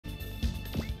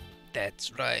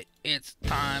That's right, it's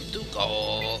time to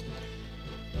go.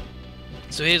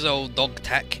 So here's old Dog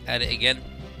Tack at it again.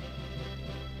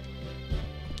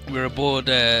 We're aboard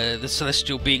the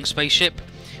Celestial Being spaceship,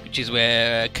 which is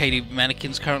where Katie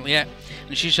Mannequin's currently at.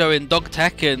 And she's showing Dog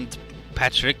Tack and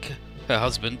Patrick, her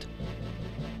husband,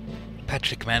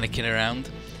 Patrick Mannequin, around.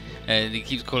 And he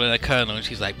keeps calling her Colonel, and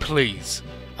she's like, please,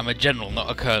 I'm a general,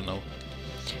 not a colonel.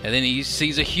 And then he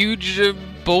sees a huge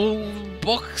ball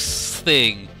box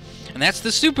thing. And that's the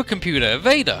supercomputer,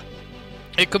 Vader.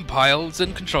 It compiles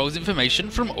and controls information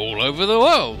from all over the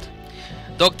world.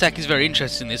 Dog Tack is very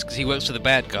interested in this because he works for the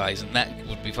bad guys, and that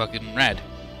would be fucking rad.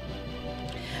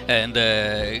 And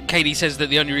Katie says that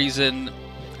the only reason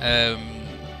that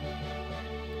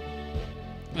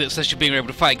Celestial Being were able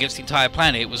to fight against the entire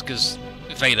planet was because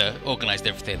Vader organised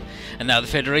everything. And now the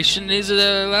Federation is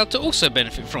allowed to also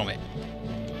benefit from it.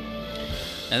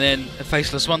 And then a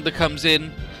Faceless Wonder comes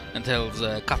in and tells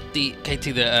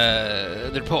Katie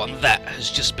that the report on that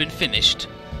has just been finished,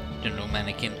 General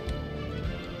Mannequin.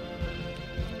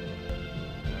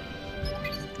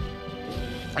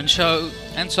 And so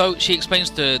she explains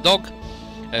to Dog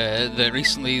that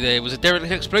recently there was a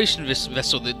derelict exploration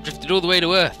vessel that drifted all the way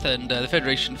to Earth, and the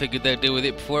Federation figured they'd deal with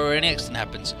it before any accident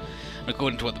happens. And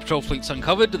according to what the patrol fleet's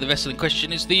uncovered, the vessel in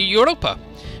question is the Europa,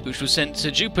 which was sent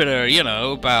to Jupiter, you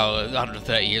know, about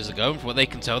 130 years ago, and from what they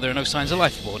can tell, there are no signs of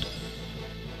life aboard.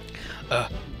 A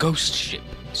ghost ship,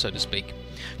 so to speak.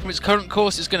 From its current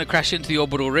course, it's going to crash into the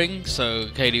orbital ring, so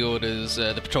Katie orders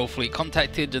the patrol fleet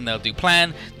contacted, and they'll do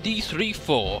plan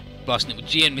D34, blasting it with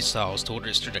GN missiles to order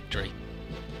its trajectory.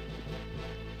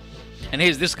 And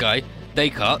here's this guy,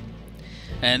 Descartes,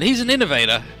 and he's an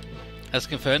innovator, as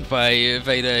confirmed by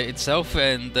Vader itself,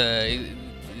 and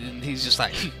he's just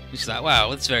like, wow,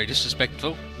 that's very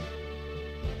disrespectful.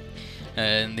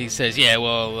 And he says, yeah,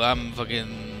 well, I'm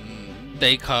fucking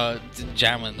Descartes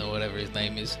Jammin, or whatever his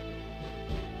name is.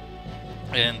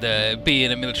 And being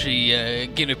a military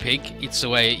guinea pig eats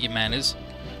away at your manners.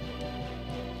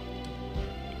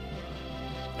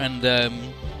 And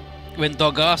when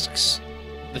Dog asks,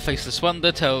 the Faceless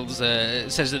Wonder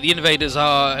says that the innovators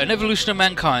are an evolution of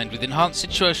mankind with enhanced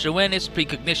situational awareness,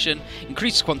 precognition,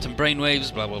 increased quantum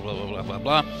brainwaves, blah blah blah blah blah blah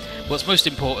blah. What's most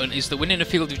important is that when in a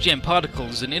field of GM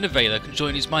particles, an innovator can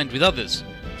join his mind with others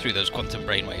through those quantum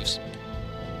brainwaves.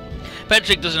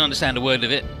 Patrick doesn't understand a word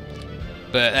of it,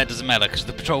 but that doesn't matter because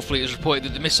the patrol fleet has reported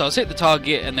that the missiles hit the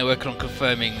target and they're working on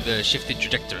confirming the shifted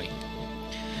trajectory.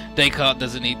 Descartes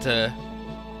doesn't need to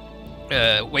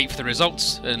wait for the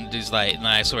results, and he's like,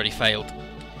 nah, it's already failed.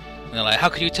 And they're like, how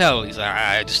can you tell? He's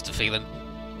like, just a feeling.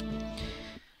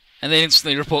 And then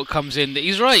instantly the report comes in that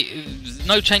he's right.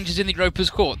 No changes in the Europa's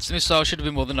quartz. The missile should have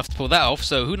been more than enough to pull that off,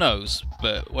 so who knows?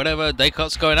 But whatever,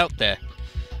 Descartes' going out there.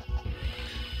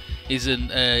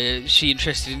 Isn't she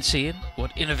interested in seeing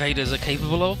what innovators are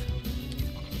capable of?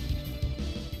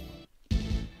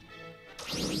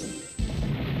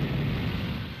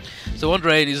 So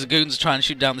Andre and his goons are trying to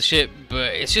shoot down the ship,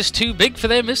 but it's just too big for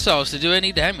their missiles to do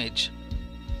any damage.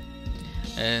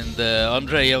 And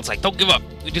Andre yells like, don't give up,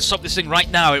 we can stop this thing right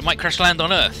now, it might crash land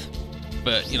on Earth.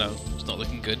 But, you know, it's not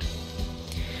looking good.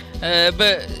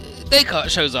 But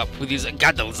Descartes shows up with his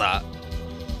Gadalzat.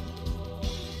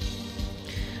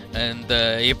 And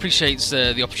he appreciates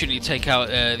the opportunity to take out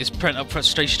this pent-up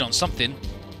frustration on something.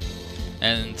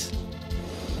 And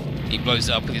he blows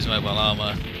it up with his mobile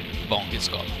armor. Bonk, it's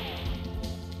gone.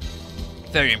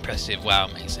 Very impressive, wow,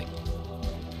 amazing.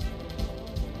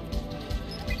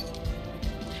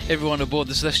 Everyone aboard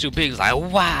the Celestial Being is like,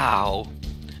 wow!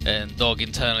 And Dog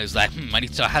internally is like, I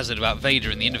need to hazard about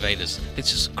Vader and the Innovators.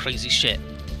 This is crazy shit.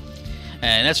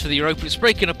 And as for the Europa, it's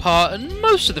breaking apart, and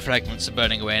most of the fragments are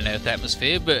burning away in Earth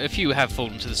atmosphere, but a few have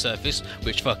fallen to the surface,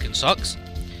 which fucking sucks.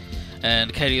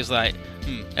 And Katie is like,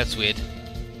 that's weird.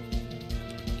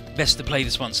 Best to play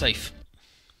this one safe.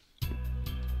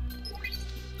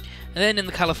 And then in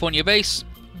the California base,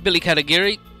 Billy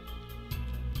Kadagiri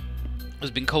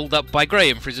has been called up by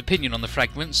Graham for his opinion on the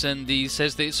fragments, and he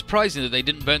says that it's surprising that they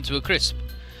didn't burn to a crisp.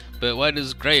 But why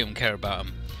does Graham care about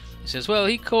them? He says, well,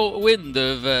 he caught wind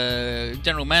of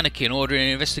General Mannequin ordering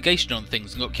an investigation on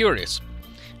things and got curious.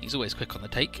 He's always quick on the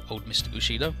take, old Mr.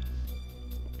 Bushido.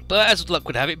 But as luck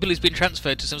would have it, Billy's been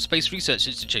transferred to some space research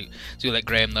institute, so he'll let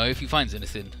Graham know if he finds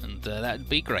anything, and that'd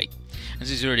be great. And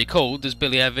since he's already called, does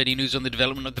Billy have any news on the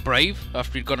development of the Brave,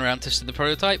 after he'd gone around testing the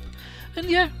prototype? And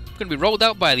yeah, going to be rolled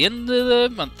out by the end of the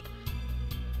month.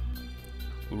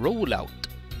 Roll out.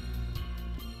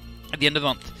 At the end of the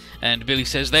month. And Billy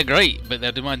says they're great, but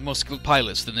they'll demand more skilled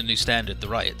pilots than the new standard, the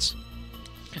Riots.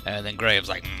 And then Graham's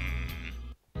like,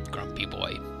 grumpy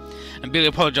boy. and Billy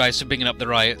apologised for bringing up the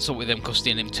riots, all with them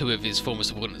costing him 2 of his former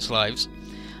subordinates' lives.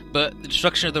 But the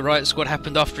destruction of the riot squad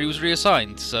happened after he was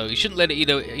reassigned, so he shouldn't let it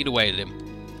eat away at him.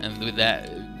 And with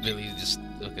that, Billy just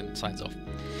fucking signs off.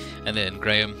 And then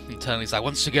Graham internally is like,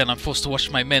 once again I'm forced to watch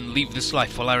my men leave this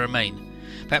life while I remain.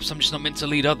 Perhaps I'm just not meant to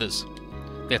lead others.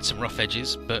 They had some rough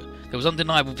edges, but there was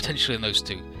undeniable potential in those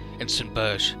 2. Ensign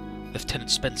Burge,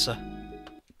 Lieutenant Spencer.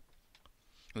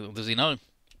 Little does he know. At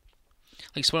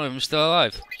least one of them is still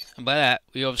alive. And by that,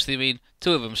 we obviously mean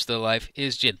 2 of them still alive.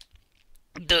 Here's Jin.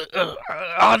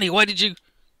 Arnie, why did you...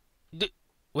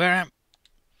 where am...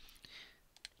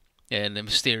 Yeah, and the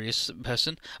mysterious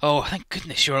person. Oh, thank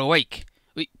goodness you're awake.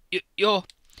 You're...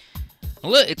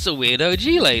 Look, it's a weird OG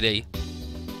lady.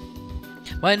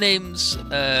 My name's,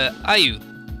 Ayul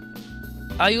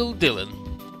Dillon.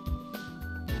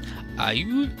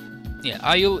 Ayul? Yeah,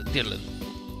 Ayul Dillon.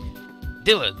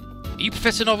 Dillon, are you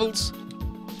Professor Novels?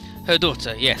 Her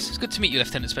daughter, yes. It's good to meet you,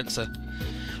 Lieutenant Spencer.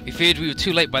 We feared we were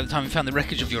too late by the time we found the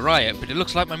wreckage of your riot, but it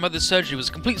looks like my mother's surgery was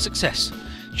a complete success.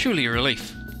 Truly a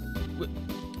relief.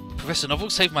 Professor Novel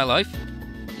saved my life?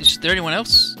 Is there anyone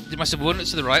else? Did my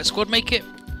subordinates of the riot squad make it?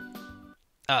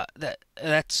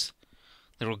 That's...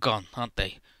 They're all gone, aren't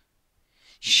they?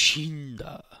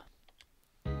 Shinda.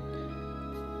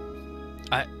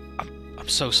 I'm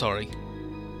so sorry.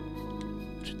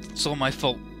 It's all my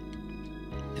fault.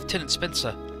 Lieutenant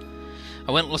Spencer.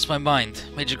 I went and lost my mind.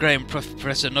 Major Graham and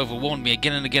Professor Nova warned me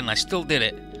again and again, and I still did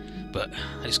it. But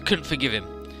I just couldn't forgive him.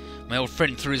 My old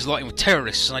friend threw his lot in with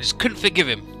terrorists, and I just couldn't forgive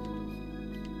him.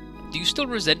 Do you still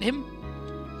resent him?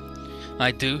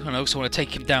 I do, and I also want to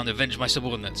take him down to avenge my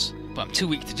subordinates, but I'm too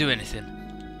weak to do anything.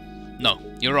 No,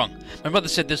 you're wrong. My mother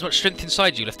said there's much strength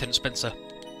inside you, Lieutenant Spencer.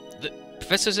 The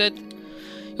Professor said,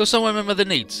 you're someone my mother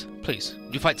needs. Please,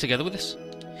 will you fight together with us?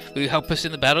 Will you help us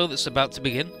in the battle that's about to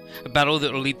begin? A battle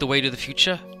that will lead the way to the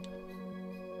future?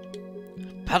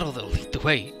 Battle that will lead the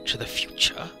way to the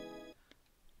future?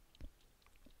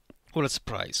 What a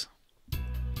surprise.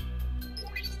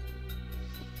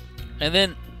 And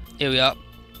then, here we are.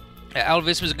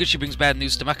 Alvis Mizuguchi brings bad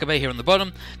news to Makabe here on the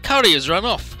bottom. Kari has run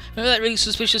off. Remember that really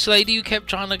suspicious lady who kept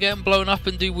trying to get them blown up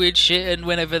and do weird shit, and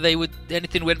whenever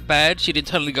anything went bad, she'd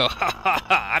internally go, ha ha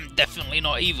ha, I'm definitely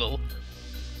not evil.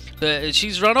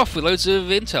 She's run off with loads of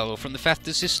intel, from the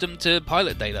FAFTA system to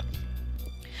pilot data.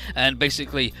 And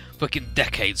basically, fucking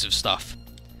decades of stuff.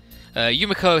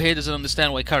 Yumiko here doesn't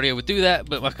understand why Kario would do that,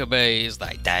 but Makabe is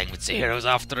like, dang, it's the heroes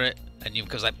after it. And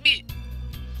Yumiko's like, meh.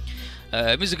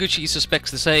 Mizuguchi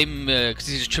suspects the same, because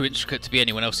he's too intricate to be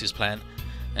anyone else's plan.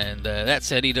 And that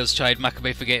said, he does chide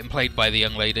Makabe for getting played by the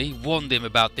young lady. He warned him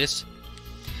about this.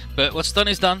 But what's done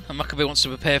is done, and Makabe wants to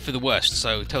prepare for the worst,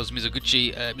 so he tells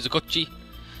Mizuguchi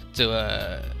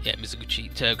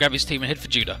to grab his team and head for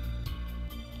Judah.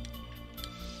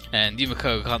 And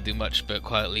Yumiko can't do much but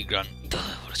quietly grunt,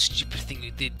 what a stupid thing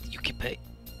you did, Yukipe.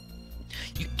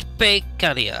 Yukipe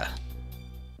Karia.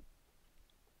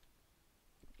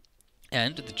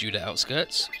 And at the Judah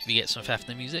outskirts, we get some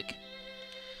Fafner music.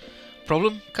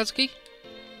 Problem, Kazuki?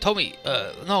 Tommy,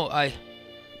 no,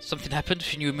 something happened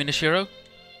between you and Minashiro?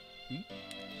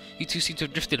 You two seem to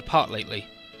have drifted apart lately.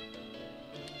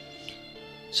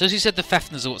 So as he said, the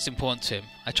Fafners are what's important to him.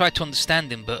 I tried to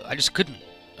understand him, but I just couldn't.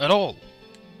 At all.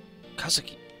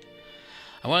 Kazuki.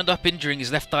 I wound up injuring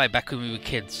his left eye back when we were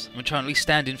kids. I've been trying to at least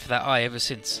stand in for that eye ever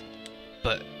since.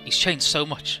 But he's changed so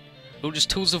much. We're all just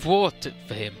tools of war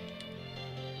for him.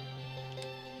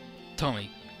 Tommy,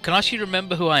 can I ask you to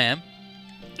remember who I am?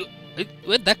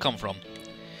 Where'd that come from?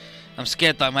 I'm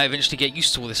scared that I might eventually get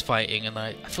used to all this fighting, and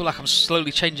I feel like I'm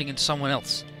slowly changing into someone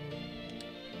else.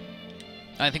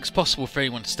 I don't think it's possible for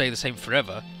anyone to stay the same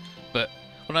forever, but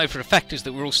what I know for a fact is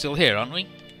that we're all still here, aren't we?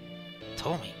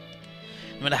 Tommy,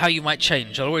 no matter how you might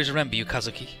change, I'll always remember you,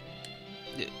 Kazuki.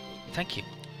 Thank you.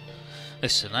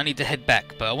 Listen, I need to head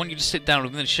back, but I want you to sit down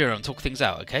with Minashiro and talk things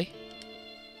out, okay?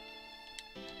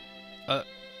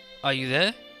 Are you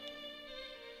there?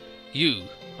 You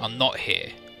are not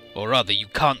here. Or rather, you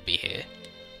can't be here.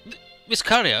 Miss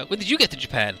Karia, when did you get to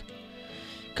Japan?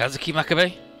 Kazuki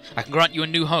Makabe, I can grant you a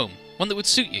new home. One that would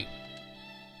suit you.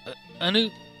 A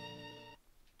new...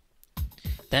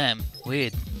 Damn,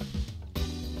 weird.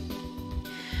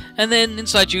 And then,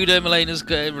 inside Judah, Milena's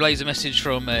relays a message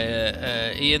from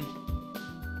Ian.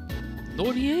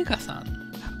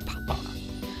 Noriega-san. Papa.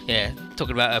 Yeah,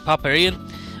 talking about Papa Ian.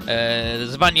 The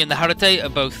Zabanya and the Harate are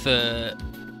both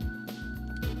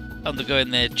undergoing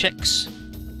their checks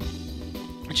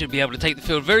and should be able to take the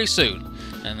field very soon.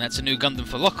 And that's a new Gundam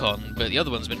for Lock-On, but the other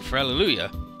one's been for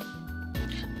Hallelujah.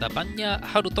 Zabanya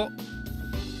Haruto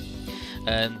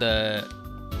and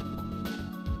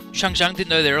Chang didn't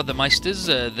know there are other Meisters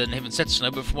than him and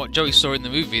Setsuna, but from what Joey saw in the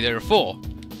movie, there are 4.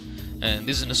 And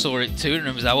Izuna saw it too, and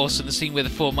remembers how awesome the scene where the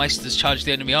 4 Meisters charged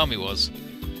the enemy army was.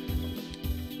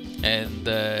 And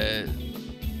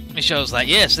Michelle's like,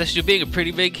 yes, that's you being a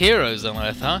pretty big heroes on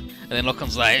Earth, huh? And then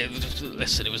Lockon's like,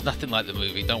 listen, it was nothing like the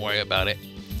movie, don't worry about it.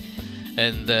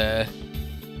 And then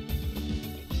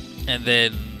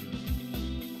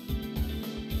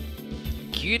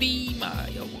Kiriyama.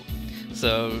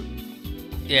 So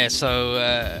yeah,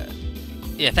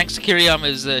 thanks to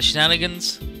Kiriyama's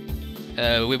shenanigans,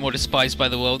 we're more despised by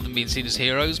the world than being seen as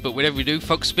heroes. But whatever we do,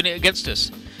 folks spin it against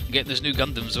us. Getting those new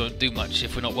Gundams won't do much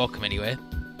if we're not welcome anywhere.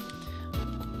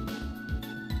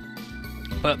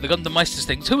 But the Gundam Meisters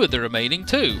thing, 2 are the remaining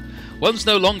 2. One's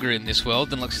no longer in this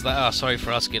world, and Lux is like, ah, sorry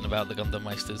for asking about the Gundam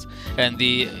Meisters. And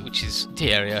which is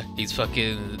Tieria, he's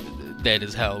fucking dead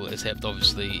as hell, except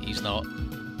obviously he's not.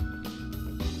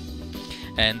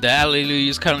 And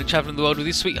Alleluia's currently travelling the world with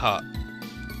his sweetheart.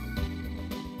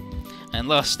 And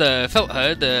last felt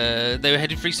heard, they were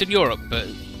headed for Eastern Europe, but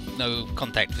no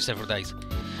contact for several days.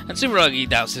 And Sumeragi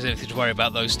doubts there's anything to worry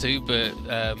about those 2, but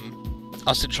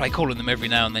asked to try calling them every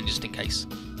now and then just in case.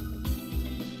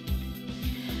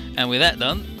 And with that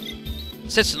done,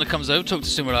 Setsuna comes over,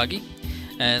 talks to Sumeragi,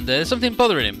 and there's something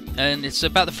bothering him, and it's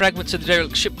about the fragments of the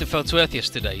derelict ship that fell to Earth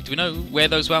yesterday. Do we know where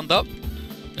those wound up?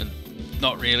 And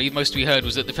not really. Most we heard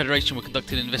was that the Federation were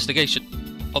conducting an investigation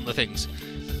on the things.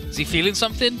 Is he feeling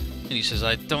something? And he says,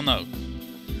 I don't know.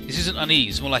 This isn't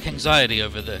unease, more like anxiety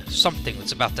over the something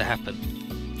that's about to happen.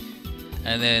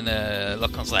 And then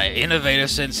Lockon's like, innovator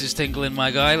senses tingling,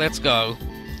 my guy, let's go.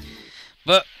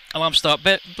 But alarms start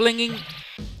blinging,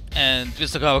 and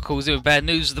Vistagawa calls in with bad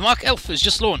news. The Mark Elf has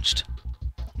just launched.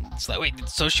 It's like, wait, did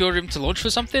Soshi order him to launch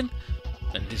for something?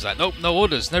 And he's like, nope, no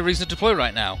orders, no reason to deploy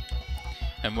right now.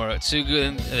 And we're at Tsugu,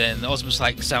 and then Osmos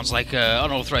like, sounds like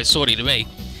unauthorized sortie to me.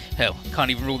 Hell, can't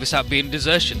even rule this out being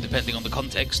desertion, depending on the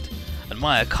context. And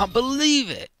Maya can't believe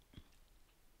it.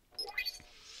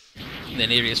 And then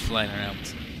here he is flying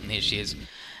around, and here she is.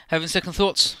 Having second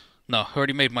thoughts? No, I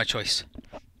already made my choice.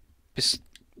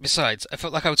 Besides, I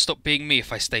felt like I would stop being me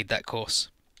if I stayed that course.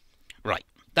 Right,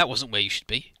 that wasn't where you should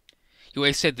be. You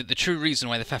always said that the true reason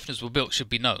why the Fafners were built should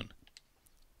be known.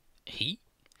 He?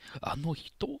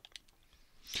 Anohito?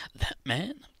 That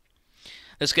man?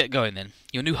 Let's get going then.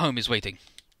 Your new home is waiting.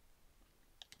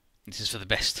 This is for the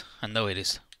best. I know it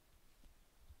is.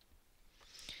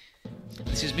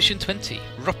 This is Mission 20,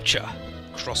 Rupture,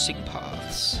 Crossing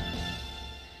Paths.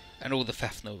 And all the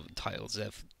Fafner tiles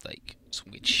have, like,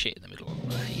 some weird shit in the middle.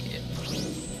 I hate it.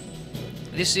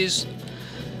 This is...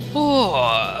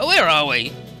 Oh, where are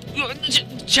we?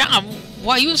 Jam,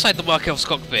 why are you inside the Mark Elf's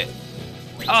cockpit?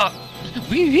 Oh,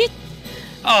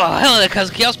 hello there,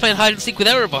 Kazuki. I was playing hide and seek with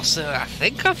Erebos. I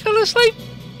think I fell asleep.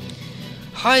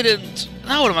 Hide and...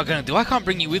 Now what am I going to do? I can't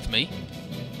bring you with me.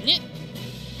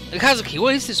 Kazuki,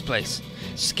 what is this place?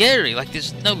 Scary, like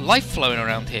there's no life flowing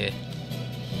around here.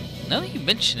 Now that you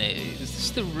mention it, is this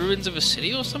the ruins of a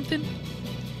city or something?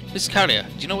 Miss Carrier,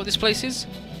 do you know what this place is?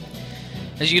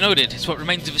 As you noted, it's what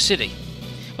remains of a city.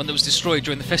 One that was destroyed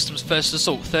during the Festum's first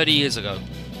assault 30 years ago.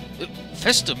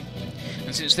 Festum?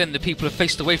 And since then the people have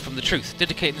faced away from the truth,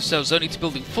 dedicating themselves only to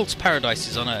building false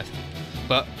paradises on Earth.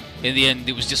 But, in the end,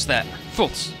 it was just that.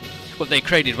 False. What they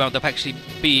created wound up actually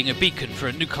being a beacon for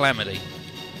a new calamity.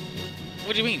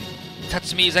 What do you mean?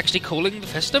 Tatsumi is actually calling the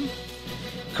Festum?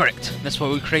 Correct. That's why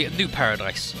we create a new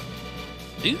paradise.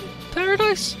 New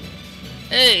paradise?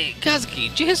 Hey, Kazuki,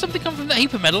 did you hear something come from that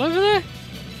heap of metal over there?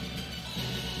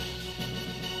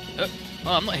 Oh,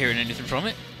 I'm not hearing anything from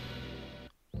it.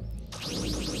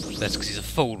 That's because he's a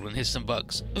fool and hears some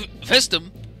bugs.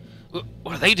 Festum?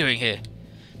 What are they doing here?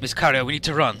 Miss Kario, we need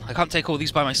to run. I can't take all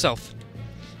these by myself.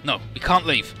 No, we can't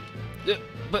leave.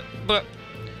 But...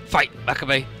 Fight,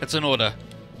 Makabe. That's an order.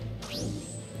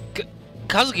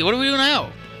 Kazuki, what do we do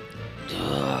now?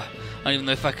 I don't even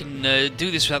know if I can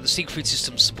do this without the Siegfried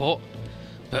system support.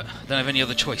 But I don't have any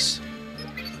other choice.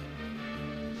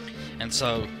 And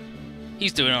so...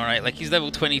 He's doing alright. Like, he's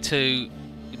level 22.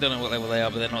 We don't know what level they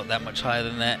are, but they're not that much higher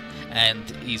than that.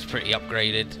 And he's pretty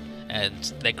upgraded.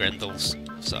 And they're Grendels.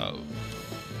 So...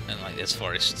 And, like, there's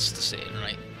forests to sit in,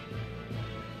 right?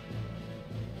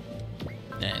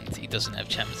 And he doesn't have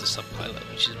Cham as a sub-pilot,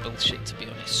 which is bullshit, to be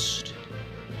honest.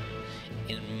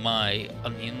 In my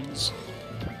onions.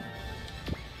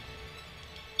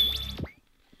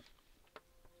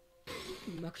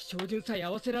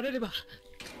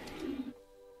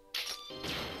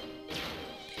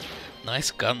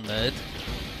 Nice gun, nerd.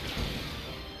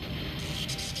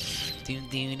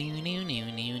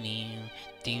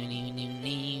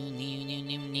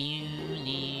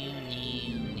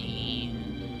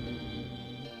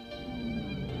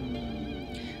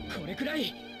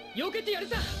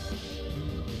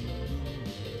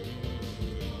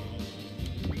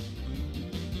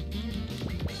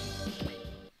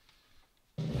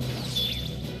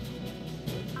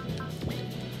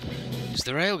 Here's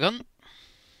the railgun.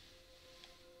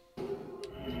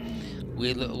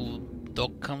 Weird little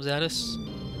dog comes at us.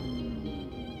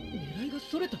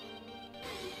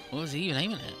 What was he even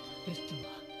aiming at?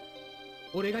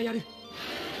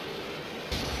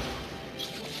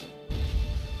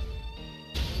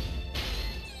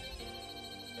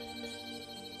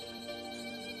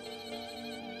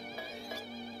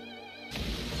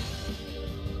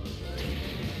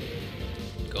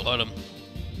 Got him.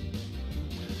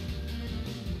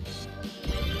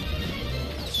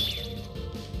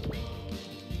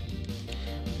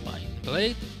 Mind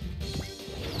blade.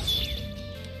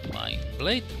 Mind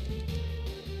blade.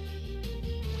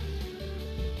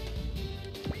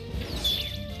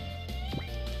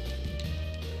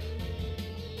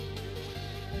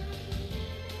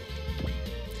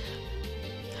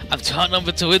 I'm too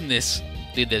outnumbered to win this.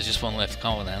 Dude, there's just one left.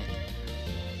 Calm down.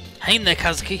 Hang in there,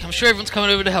 Kazuki. I'm sure everyone's coming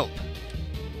over to help.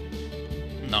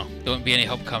 No, there won't be any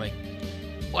help coming.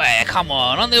 Well, come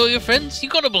on. Aren't they all your friends? You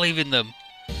gotta believe in them.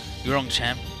 You're wrong,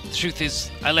 champ. The truth is,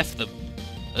 I left them.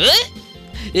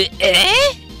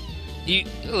 You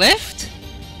left?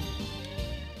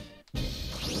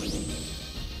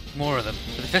 More of them.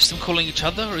 Are the Festum calling each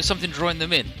other, or is something drawing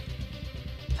them in?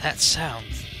 That sound.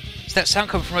 It's that sound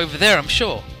coming from over there, I'm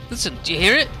sure. Listen, do you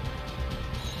hear it?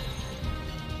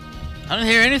 I don't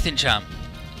hear anything, champ.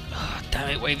 Oh, damn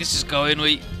it, wait, this is going,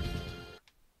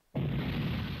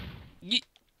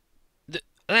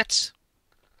 that's...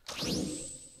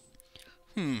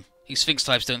 These Sphinx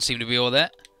types don't seem to be all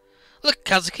that. Look,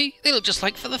 Kazuki, they look just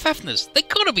like the Fafners. They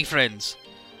gotta be friends.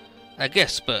 I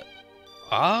guess, but...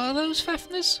 are those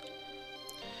Fafners?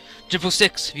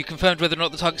 666, have you confirmed whether or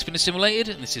not the target's been assimilated?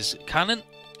 And this is canon.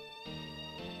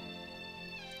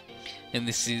 And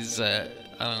this is, I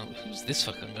don't know, who's this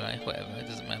fucking guy? Whatever, it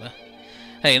doesn't matter.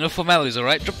 Hey, no formalities,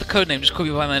 alright? Drop the code name, just call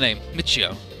me by my name.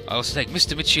 Michio. I also take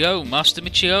Mr. Michio, Master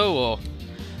Michio, or...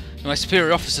 my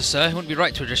superior officer, sir. It wouldn't be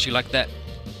right to address you like that.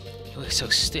 You look so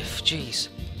stiff, jeez.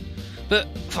 But,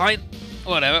 fine.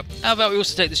 Whatever. How about we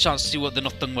also take this chance to see what the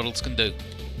Nothung models can do?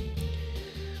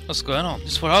 What's going on?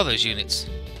 Just what are those units?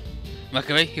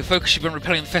 Makabe, your focus should be on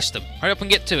repelling the Festum. Hurry up and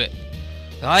get to it.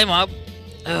 I'm up.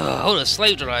 Ugh, hold a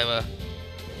slave driver.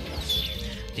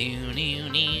 So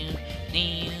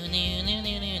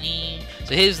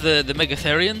here's the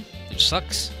Megatherian, which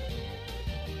sucks.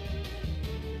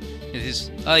 It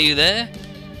is. Are you there?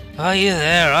 Are you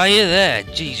there? Are you there?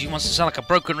 Jeez, you must sound like a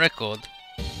broken record.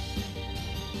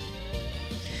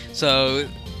 So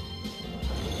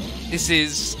this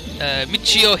is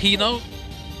Michio Hino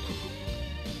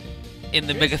in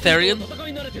the Megatherian.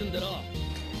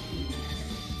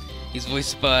 He's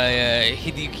voiced by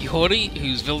Hideyuki Hori,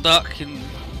 who's Vildark in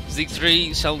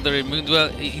Z3, Zelda in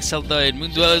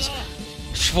Moondwellers,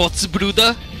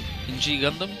 Schwarzbruder in G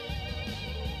Gundam.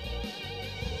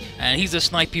 And he's a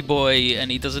snipey boy,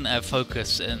 and he doesn't have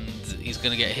focus, and he's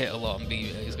gonna get hit a lot, and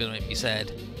he's gonna make me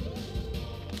sad.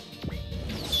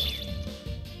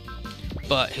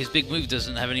 But his big move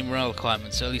doesn't have any morale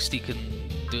requirements, so at least he can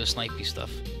do a snipey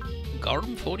stuff.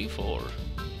 Garm 44.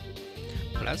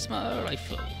 Plasma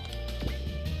rifle.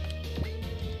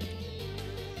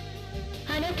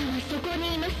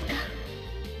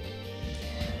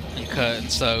 Okay,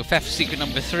 and so theft secret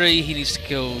number 3, he needs to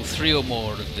kill 3 or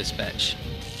more of this batch.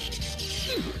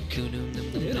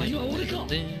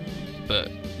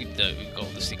 But we've got all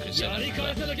the secrets in it.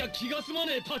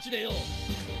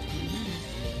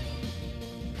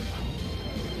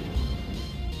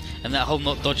 And that whole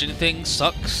not dodging thing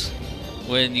sucks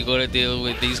when you gotta deal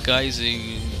with these guys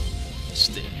who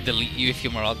delete you if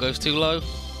your morale goes too low.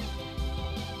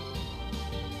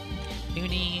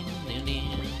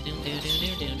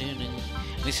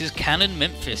 This is Canon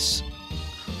Memphis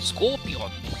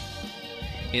Scorpion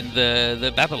in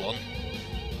the Babylon.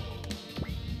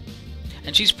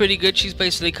 And she's pretty good. She's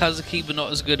basically Kazuki, but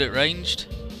not as good at ranged.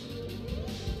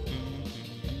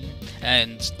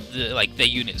 And their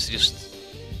units are just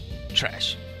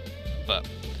trash. But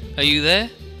are you there?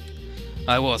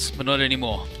 I was, but not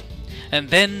anymore. And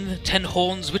then 10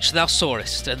 horns which thou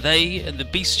sawest, and they and the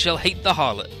beast shall hate the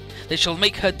harlot. They shall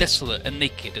make her desolate and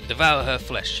naked, and devour her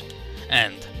flesh,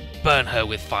 and burn her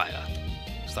with fire.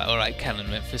 It's like, alright, Canon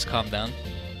Memphis, calm down.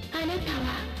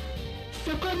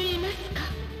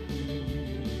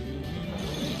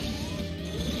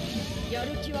 や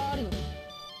る気はあるのか。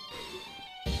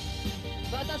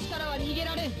私からは逃げ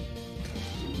られん。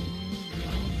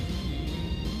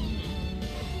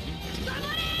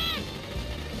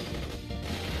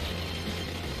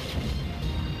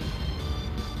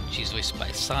 She's voiced by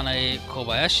Sanae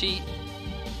Kobayashi,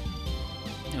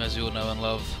 who, as we all know and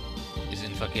love, is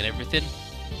in fucking everything.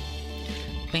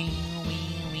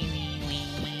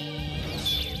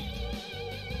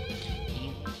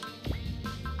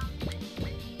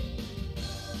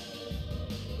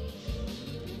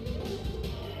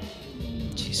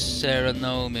 She's Sarah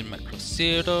Nome in Macro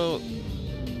Zero.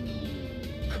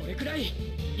 これくらい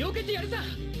避けてやるさ。う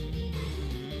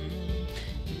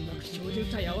まく照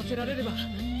準さえ合わせられれば。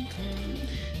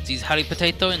 She's Harry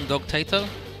Potato in Dog Tato.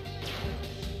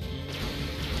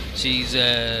 She's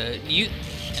Newt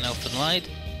in Elfin Lied.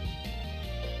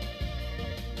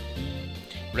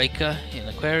 Reika in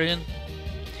Aquarian.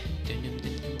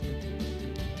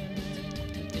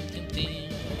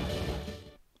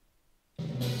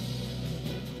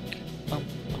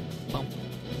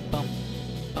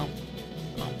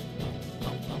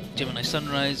 Gemini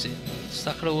Sunrise in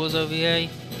Sakura Wars OVA.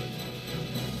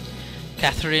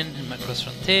 Catherine in Macross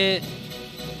Frontier.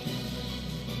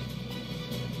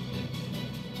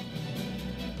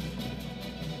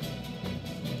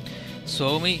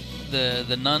 Suomi,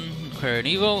 the nun in Queer and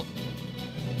Evil.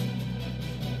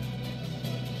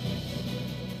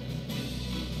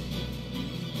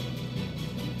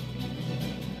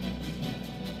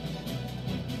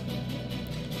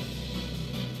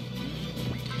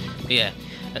 But yeah,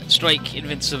 Strike,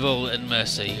 Invincible and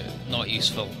Mercy, not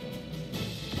useful.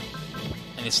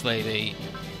 And this lady,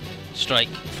 Strike,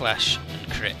 Flash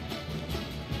and Crit.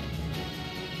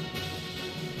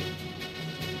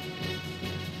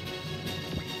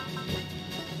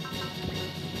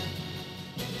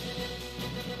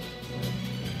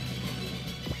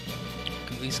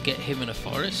 Can at least get him in a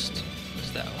forest,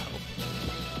 because that'll help.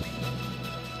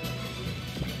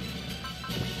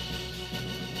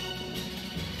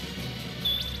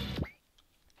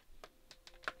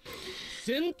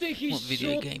 What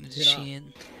video games is she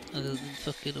in? Other than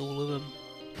fucking all of them.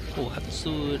 Oh,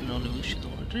 Hatsur and Onimusha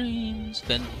Dawn of Dreams.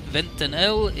 Vent and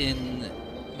L in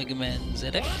Mega Man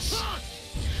ZX.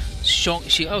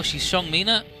 She's Shong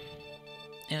Mina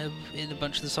in a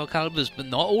bunch of the Soul Caliburs, but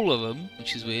not all of them,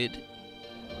 which is weird.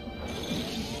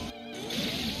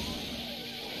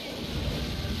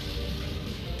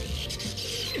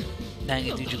 Dang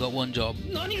it, dude, you got one job.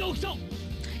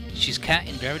 She's Cat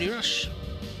in Gravity Rush.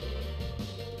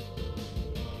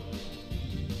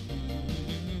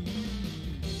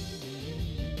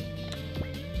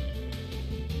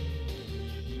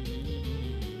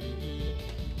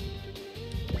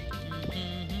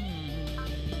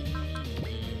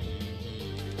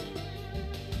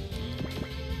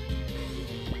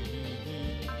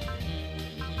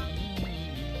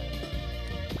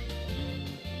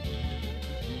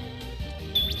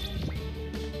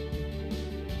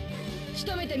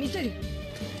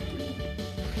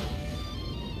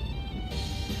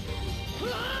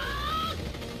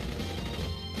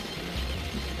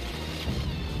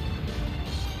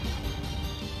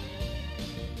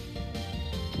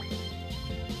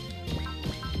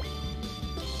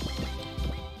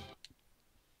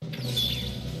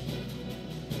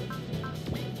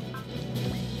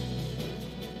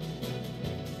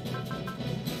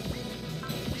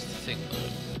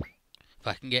 If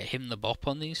I can get him the bop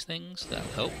on these things,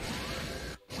 that'll help.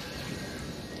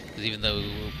 Because even though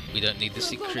we don't need the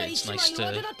secret, it's nice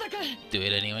to do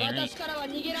it anyway,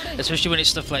 right? Especially when it's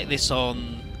stuff like this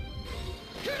on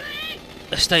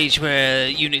a stage where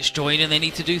units join and they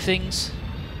need to do things.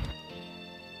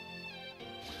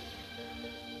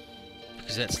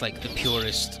 Because that's like the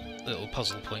purest little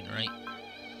puzzle point, right?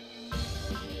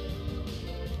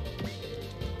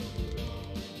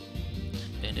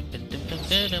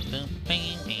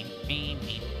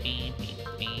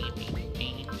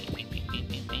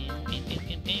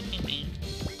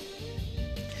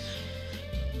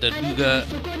 The Luga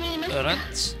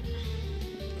Rats.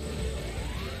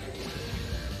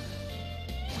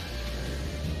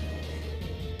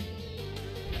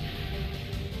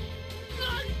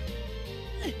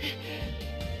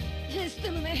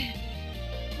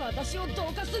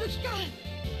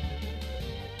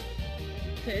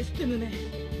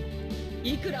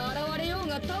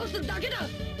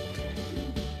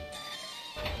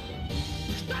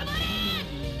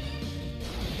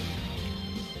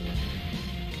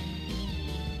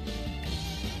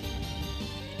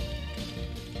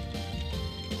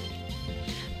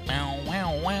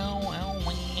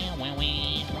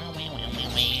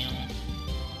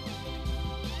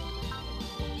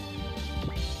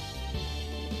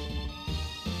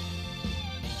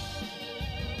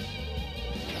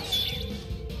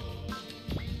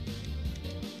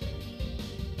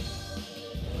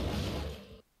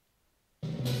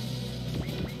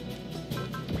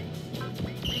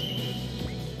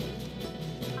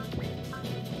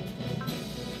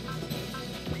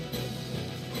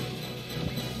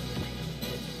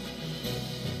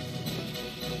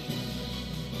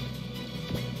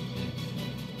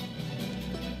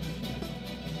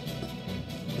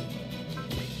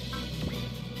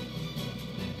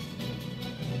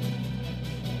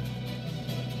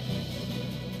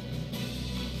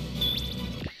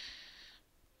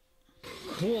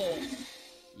 こ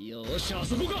う。よーし、あ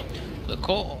そこか。 The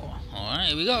core. Alright,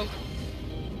 here we go.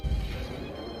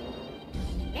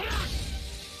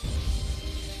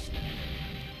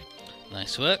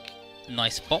 Nice work.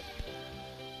 Nice bop.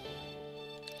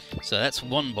 So that's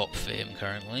one bop for him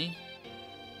currently.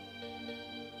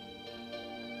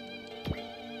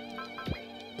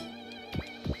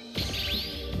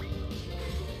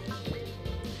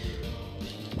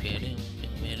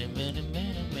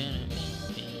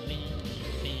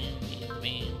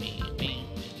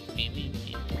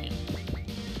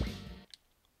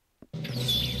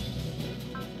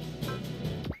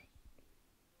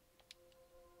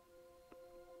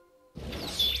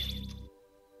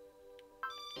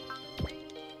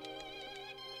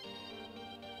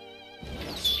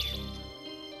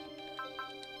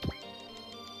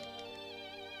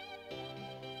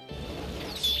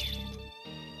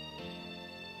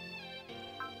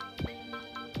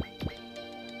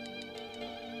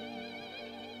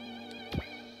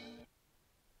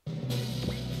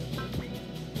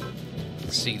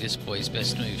 See this boy's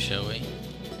best move, shall we?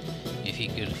 If he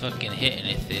could fucking hit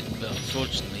anything, but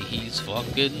unfortunately he's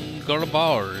fucking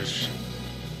garbage.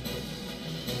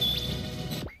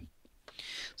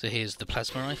 So here's the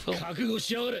plasma rifle. 覚悟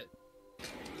しやがれ。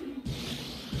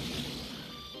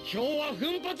今日は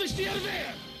奮発してやるぜ。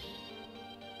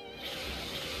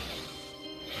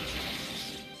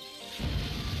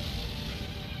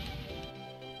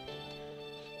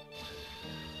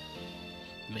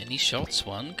 Many shots,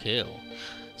 one kill.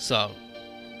 So,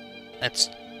 that's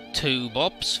 2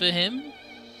 bops for him.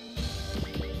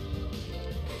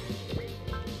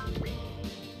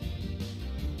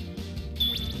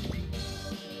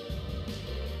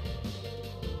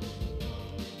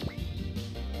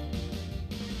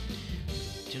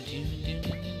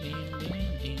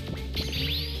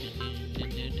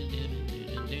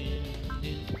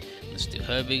 Let's do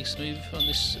her biggest move on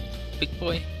this big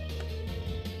boy.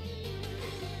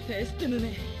 フェスティム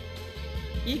め、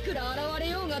いくら現れ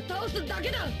ようが倒すだ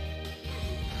けだ。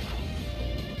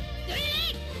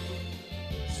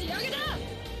仕上げだ。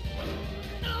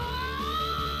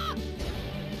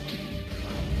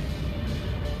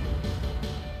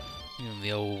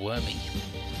The old wormy.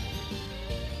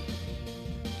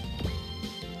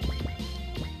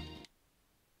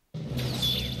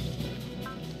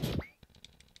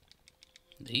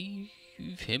 Leave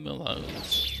him alone.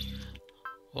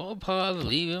 What part of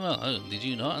leave him alone did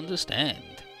you not understand?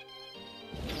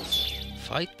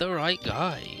 Fight the right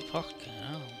guy. Fucking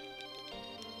hell.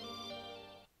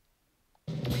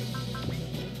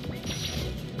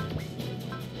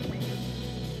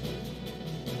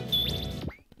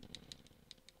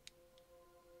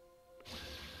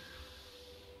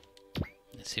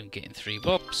 That's him getting 3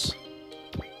 bops.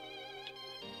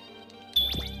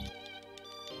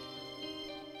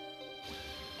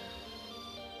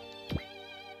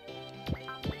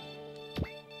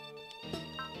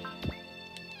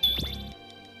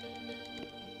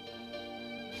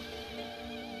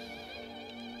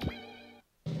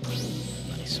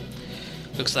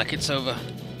 Looks like it's over.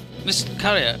 Miss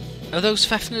Carrier, are those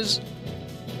Fafners?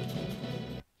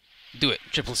 Do it,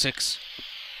 666.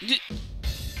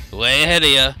 Way ahead of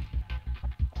you.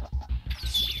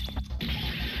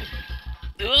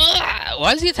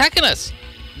 Why is he attacking us?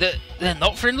 They're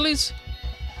not friendlies?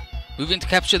 Moving to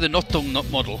capture the Notong Not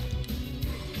model.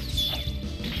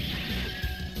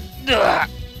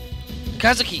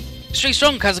 Kazuki! Stay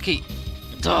strong, Kazuki!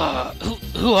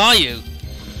 Who are you?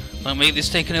 Don't make this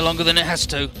take any longer than it has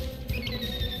to.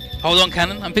 Hold on,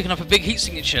 Cannon. I'm picking up a big heat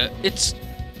signature. It's...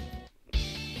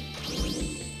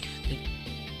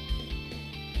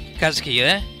 Kazuki, you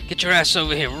there? Get your ass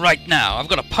over here right now. I've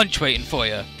got a punch waiting for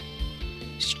you.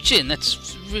 Jin,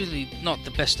 that's really not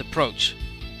the best approach.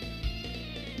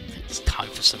 It's time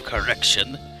for some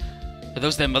correction. Are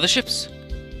those their motherships?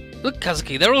 Look,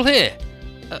 Kazuki, they're all here.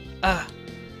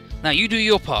 Now you do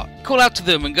your part. Call out to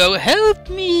them and go, help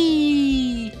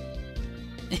me!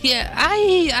 Yeah,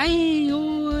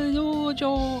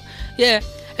 yeah.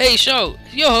 Hey, Sho,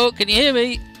 yo, can you hear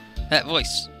me? That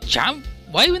voice. Champ,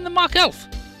 why are you in the Mark Elf?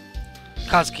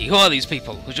 Kazuki, who are these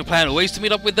people? Was your plan always to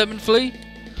meet up with them and flee?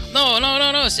 No.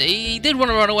 See, he did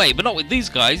want to run away, but not with these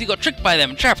guys. He got tricked by them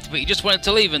and trapped, but he just wanted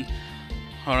to leave and...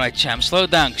 Alright, Champ, slow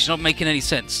down, because you're not making any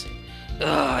sense.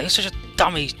 Ugh, you're such a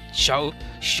dummy, Sho.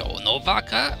 Sho no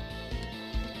Baka?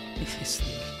 This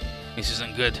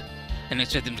isn't good. I didn't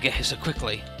expect them to get here so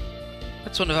quickly.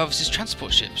 That's one of Elvis's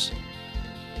transport ships.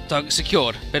 Target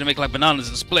secured. Better make like bananas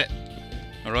and split.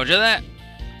 Roger that.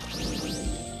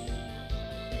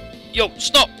 Yo,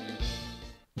 stop!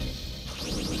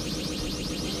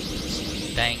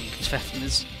 Dang,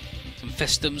 Fafners. Some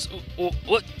Festums. Oh,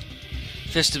 what?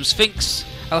 Festum Sphinx,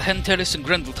 Alhenteris, and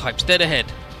Grendel types dead ahead.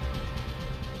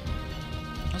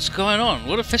 What's going on?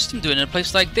 What are Festum doing in a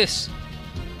place like this?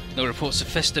 No reports of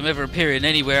Festum ever appearing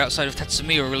anywhere outside of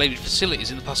Tatsumiya or related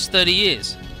facilities in the past 30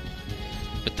 years.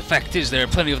 But the fact is, there are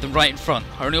plenty of them right in front.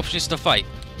 Our only option is to fight.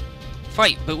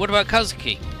 Fight? But what about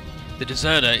Kazuki? The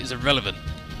deserter is irrelevant.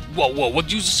 Whoa, what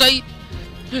did you say?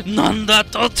 Nanda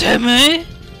to teme?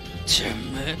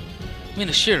 Teme?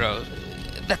 Minashiro,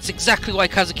 that's exactly why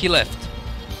Kazuki left.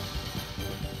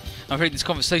 I'm afraid this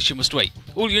conversation must wait.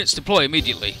 All units deploy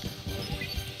immediately.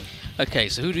 Okay,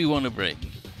 so who do we want to bring?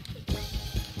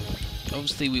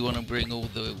 Obviously we want to bring all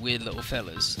the weird little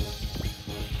fellas.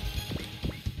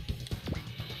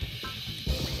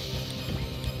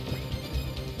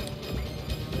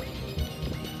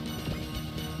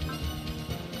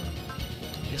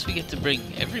 Guess we get to bring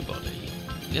everybody.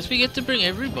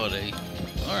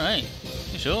 Alright,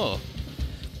 sure.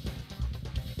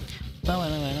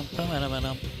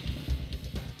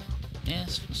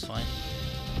 Yes, it's fine.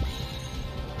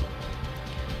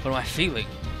 What am I feeling?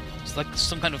 It's like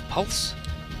some kind of pulse.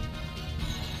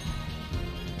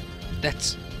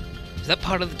 Is that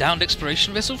part of the downed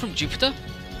exploration vessel from Jupiter?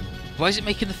 Why is it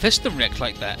making the Festum react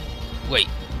like that? Wait,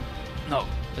 no,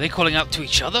 are they calling out to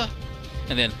each other?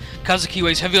 And then, Kazuki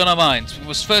weighs heavy on our minds. We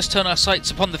must first turn our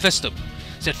sights upon the Festum.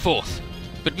 Set forth,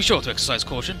 but be sure to exercise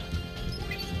caution.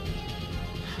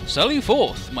 Sally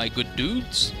forth, my good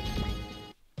dudes.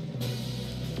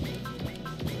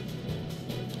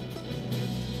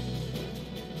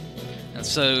 And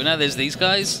so now there's these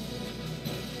guys.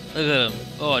 Look at them.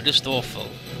 Oh, just awful.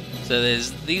 So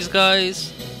there's these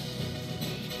guys.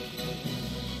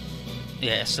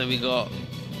 Yeah, so we got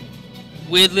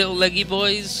weird little leggy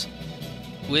boys.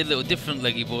 Weird little different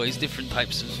leggy boys, different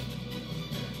types of...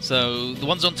 So the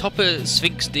ones on top are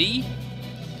Sphinx D.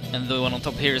 And the one on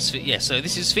top here is... Yeah, so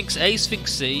this is Sphinx A,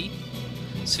 Sphinx C,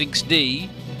 Sphinx D,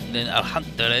 and then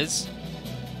Alhanteres.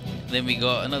 Then we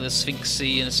got another Sphinx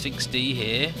C and a Sphinx D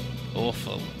here.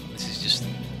 Awful. This is just...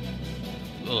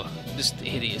 Oh, just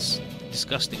hideous.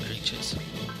 Disgusting creatures.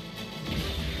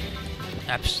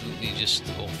 Absolutely just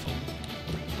awful.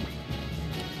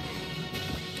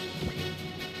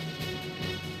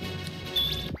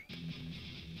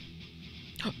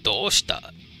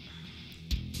 Doshita.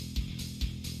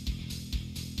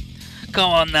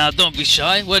 Come on now, don't be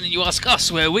shy. Why don't you ask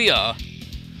us where we are?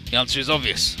 The answer is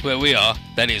obvious. Where we are,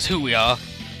 that is who we are,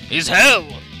 is hell!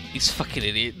 These fucking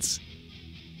idiots.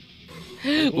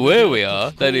 Where we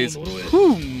are, that is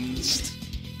whomst.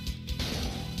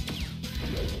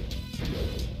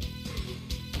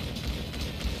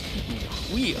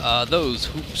 We are those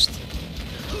whomst.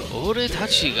 Ore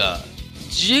tachi ga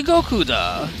jigoku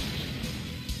da.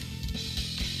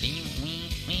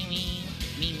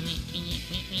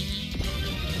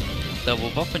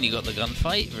 Double bop and you got the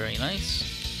gunfight, very nice.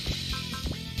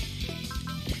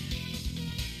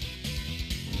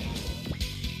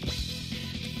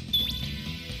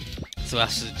 So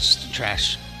that's just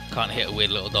trash. Can't hit a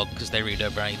weird little dog because they read her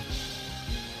brain.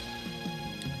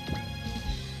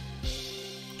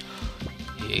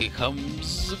 Here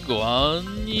comes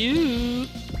Guan Yu.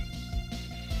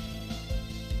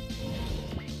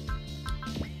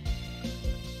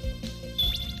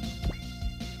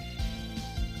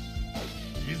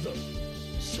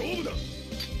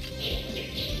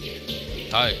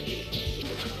 Hi.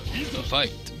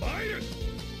 Fight.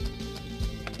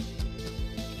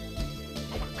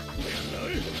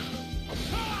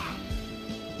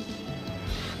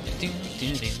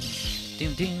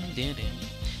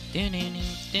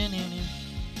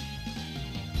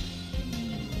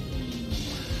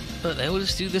 But they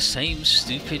always do the same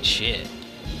stupid shit.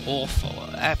 Awful.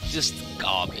 Just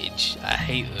garbage. I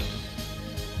hate them.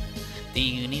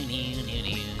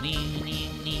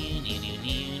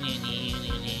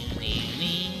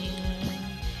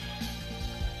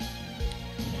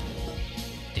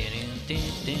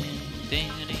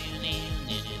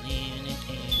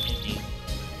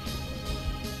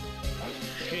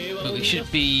 But we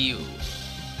should be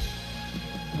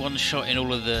one-shotting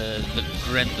all of the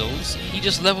Grendels. He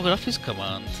just leveled up his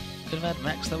command. Could have had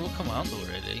max level command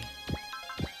already.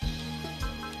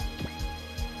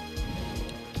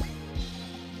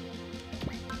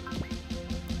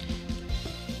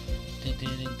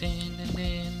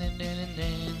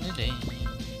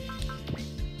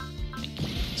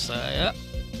 Saya.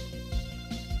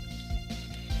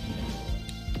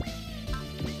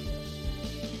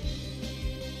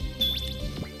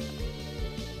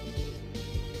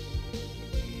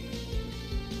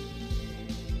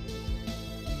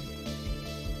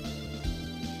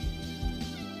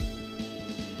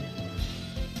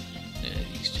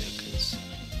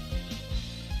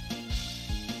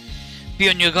 Be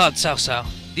on your guard, Cao Cao.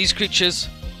 These creatures,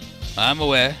 I am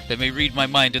aware, they may read my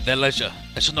mind at their leisure.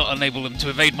 I shall not enable them to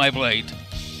evade my blade.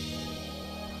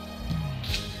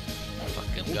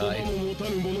 Fucking guy.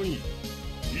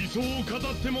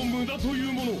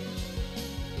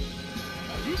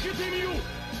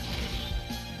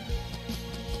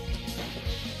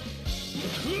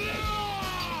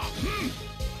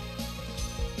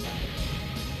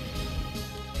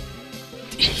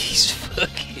 He's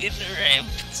fucking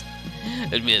ripped.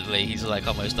 Admittedly, he's like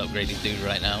our most upgraded dude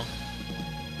right now.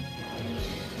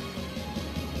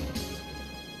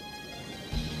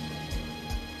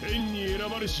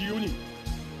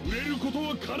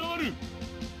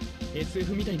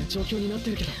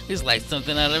 It's like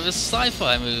something out of a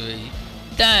sci-fi movie.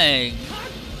 Dang!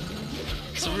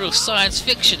 Some real science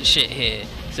fiction shit here,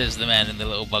 says the man in the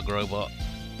little bug robot,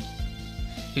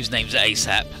 whose name's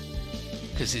ASAP,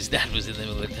 because his dad was in the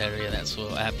military and that's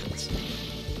what happens.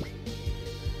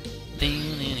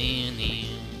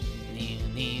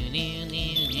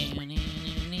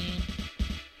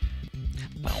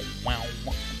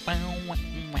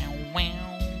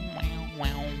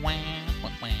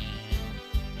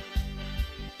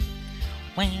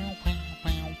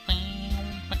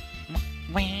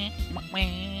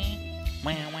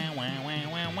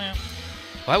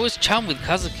 Why was Chan with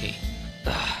Kazuki?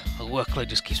 Ugh, the workload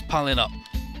just keeps piling up.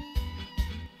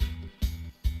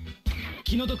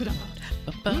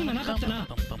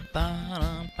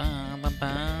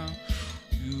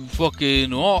 You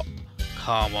fucking what?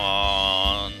 Come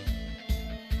on.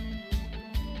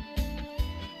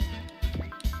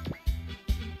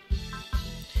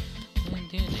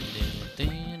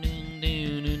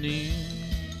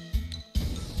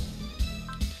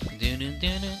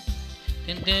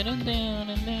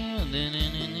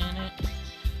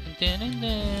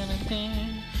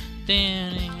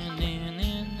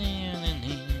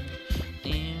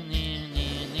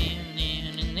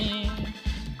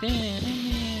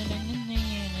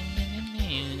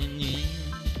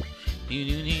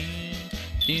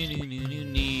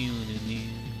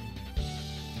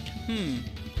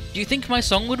 Do you think my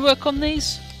song would work on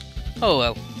these? Oh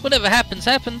well, whatever happens,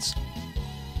 happens.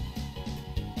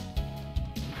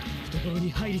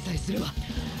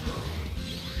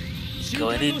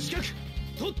 Going in.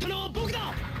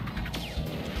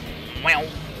 Wow.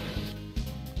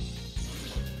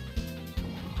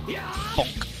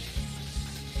 Bonk.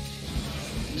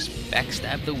 Just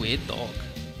backstab the weird dog.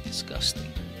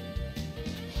 Disgusting.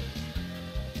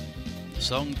 The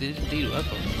song did indeed work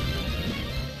on me.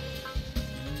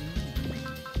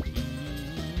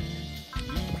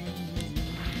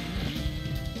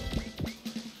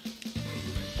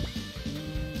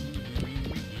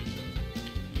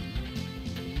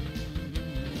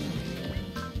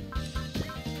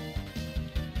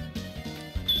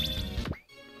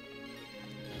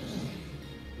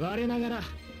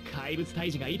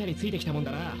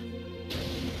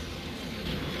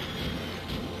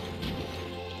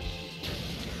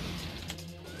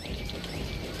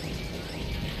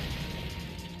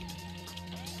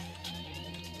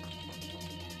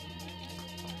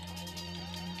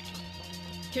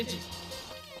 Kenji,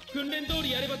 訓練通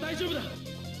りやれば大丈夫だ。わ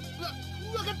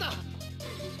かった。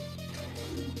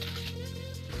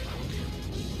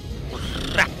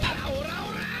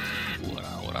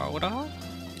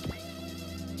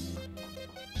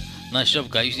Nice job,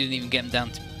 guys. You didn't even get him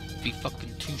down to be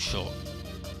fucking too short.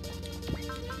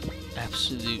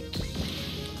 Absolute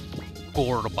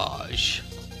garbage.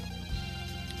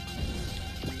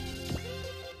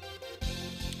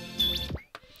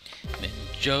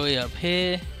 Joey up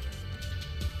here.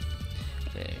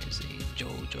 There's the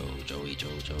Joey.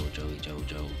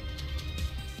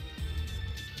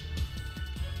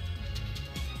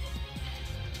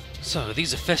 So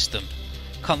these are Festum.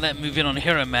 Can't let him move in on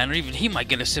Hero Man, or even he might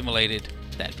get assimilated.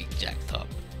 That'd be jacked up.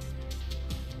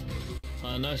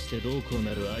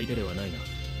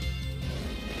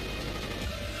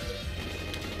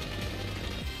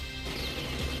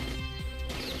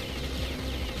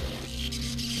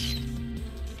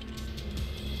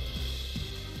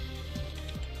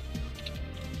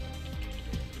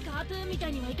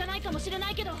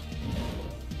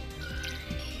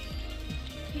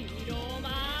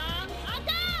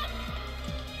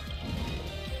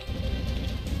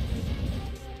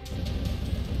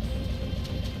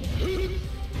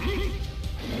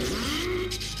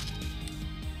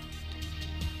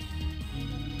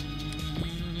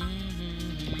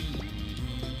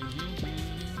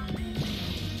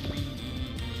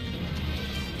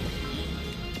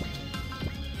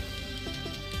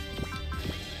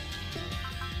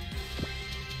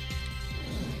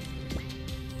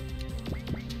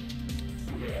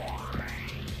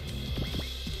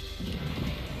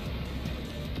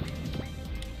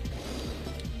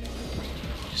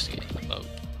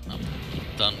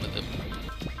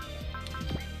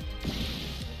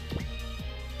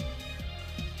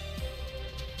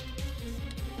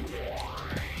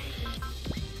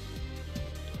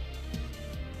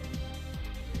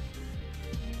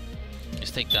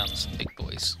 Let's take down some big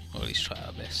boys, or at least try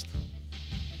our best.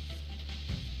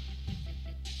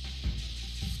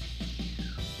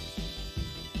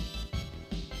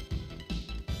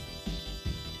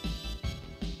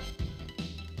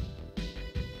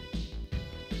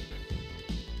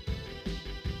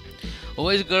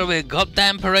 Always gotta be a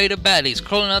goddamn parade of baddies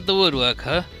crawling out the woodwork,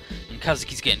 huh? And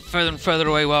Kazuki's getting further and further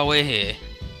away while we're here.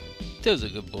 That was a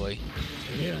good boy.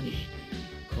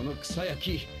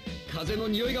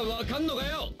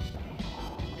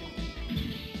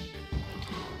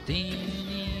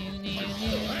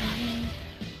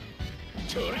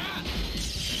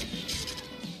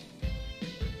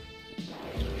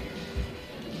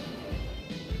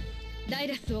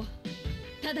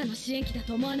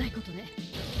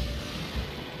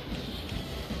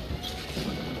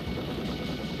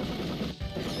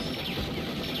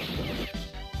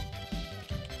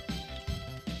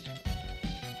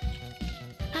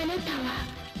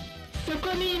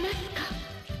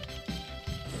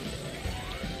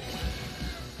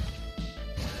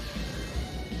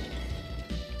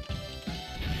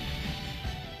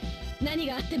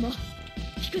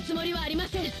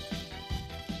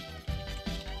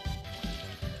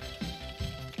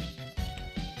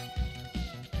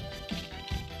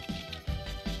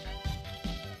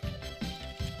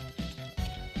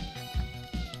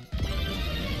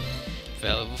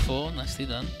 Fail level 4, nicely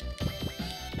done.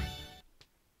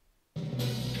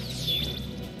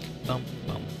 Bum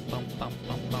bum bum bum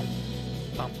bum bum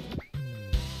bum.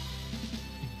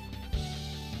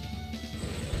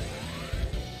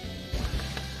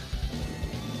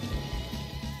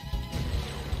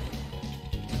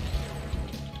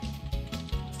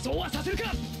 Soはさせる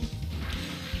か。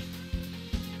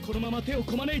このまま手を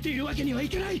こまねいているわけにはい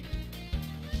けない。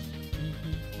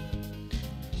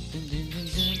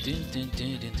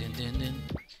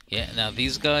Yeah, now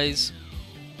these guys.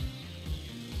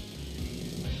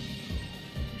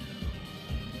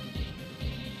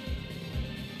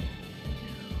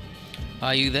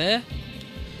 Are you there?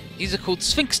 These are called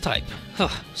Sphinx type.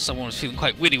 Someone was feeling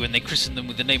quite witty when they christened them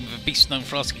with the name of a beast known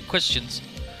for asking questions.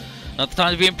 Not the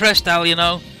time to be impressed, Al, you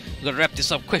know. We've got to wrap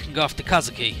this up quick and go after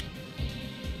Kazuki.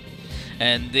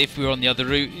 And if we were on the other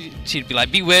route, she'd be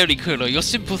like, "Be wary, Kuro. Your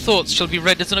simple thoughts shall be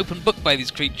read as an open book by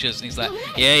these creatures." And he's like,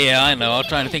 yeah, I know. I'll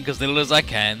try and think as little as I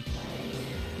can.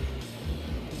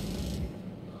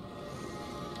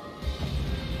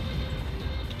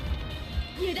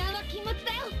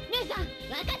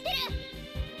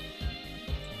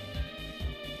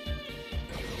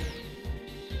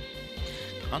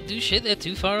 Can't do shit, they're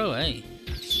too far away.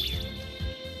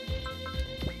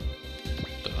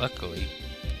 But luckily,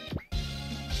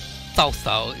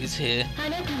 Thao is here.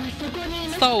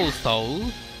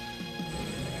 Thao.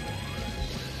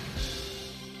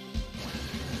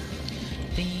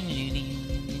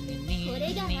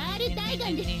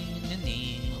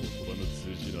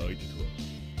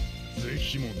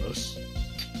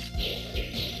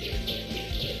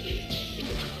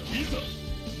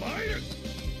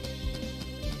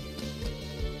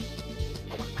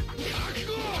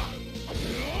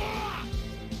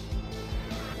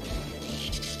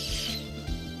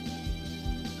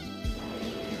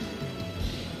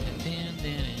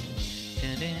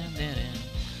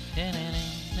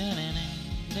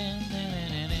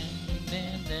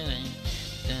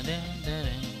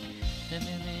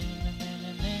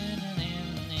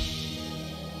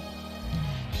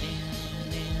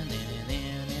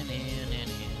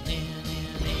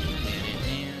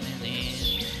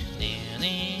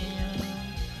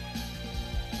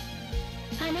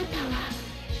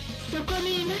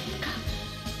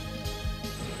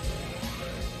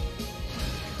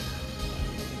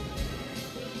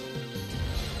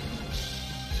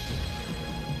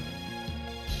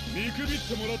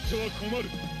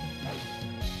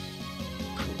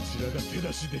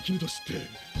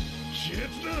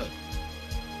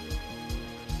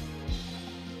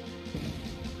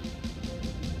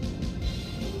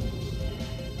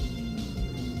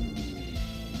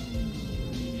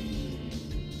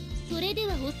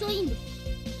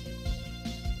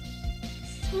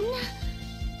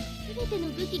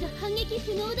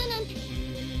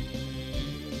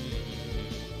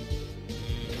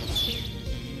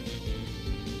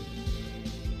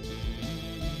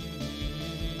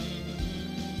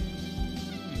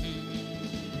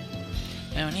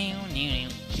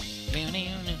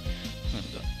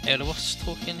 Eros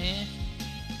talking here.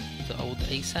 The old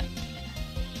ASAP.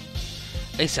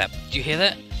 ASAP, do you hear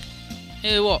that?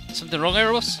 Yeah, what? Something wrong,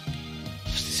 Eros?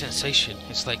 Just the sensation.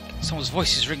 It's like someone's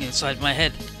voice is ringing inside my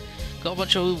head. Got a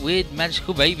bunch of weird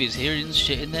magical babies hearing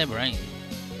shit in their brain.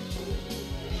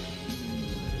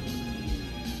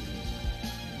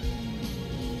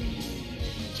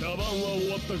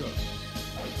 ったか。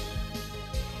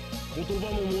言葉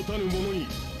も持たぬ者に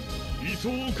理想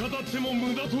を語っても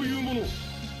無駄というもの。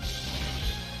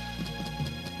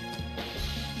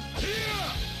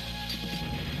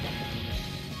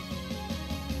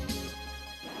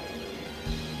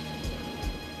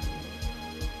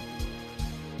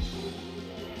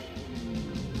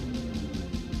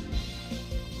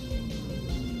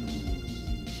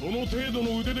その程度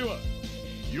の腕では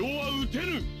世は打て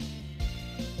ぬ。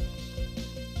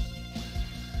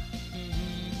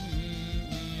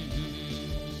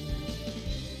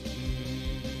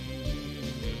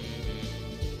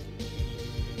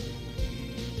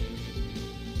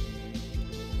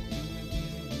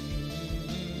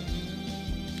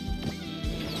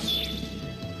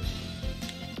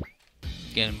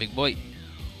Get him, big boy.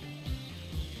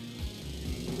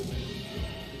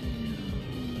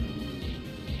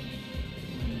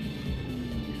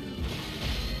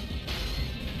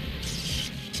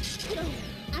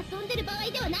 遊んでる場合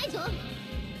ではないぞ。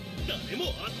誰も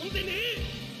遊んでね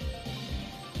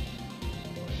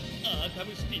え。アーカ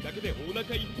ムシティだけでお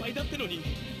腹いっぱいだってのに宇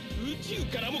宙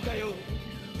からもかよ。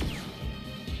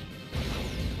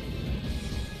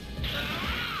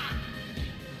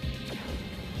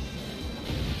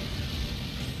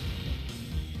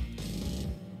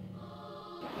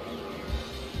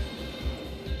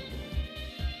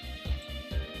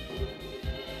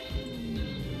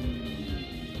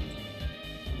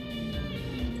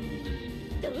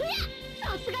どうや、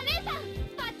さすが姉さん、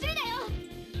バッチリだよ。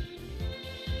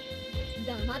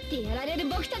黙ってやられる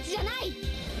僕たちじゃない。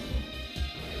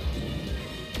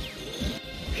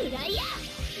クライヤ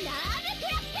ーラーメクラ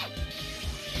ッ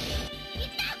クいっ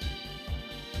た。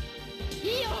い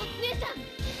いよ姉さん。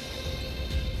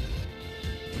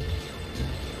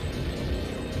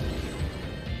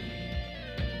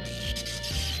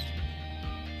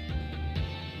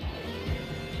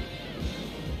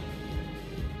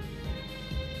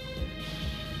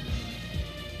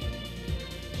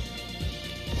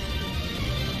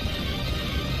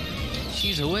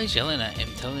She's always yelling at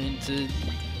him, telling him to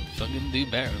fucking do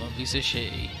better, not piece of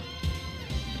shit.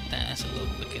 That's a little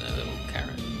looking at a little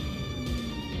carrot.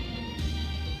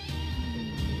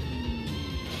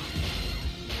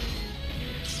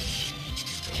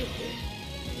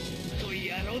 こい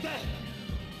野郎だ。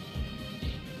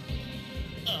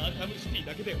アーカムシティ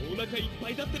だけでお腹いっ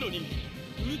ぱいだってのに宇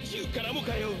宙からも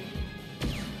かよ。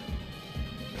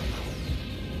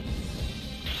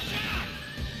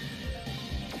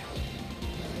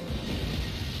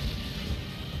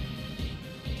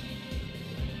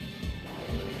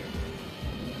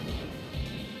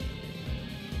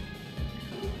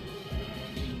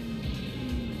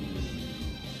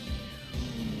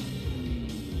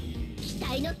機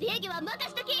体の制御は任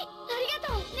しとき。ありが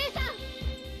とう姉さん。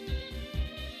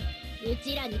う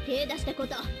ちらに手出したこ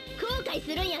と後悔す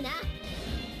るんやな。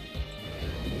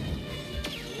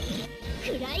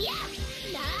クライヤ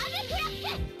ーラーメクラッ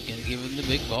ク Gonna give him the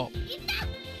big ball. いった。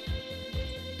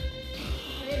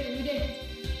晴れる腕、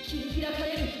切り開か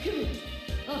れる含む、溢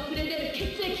れ出る血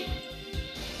液。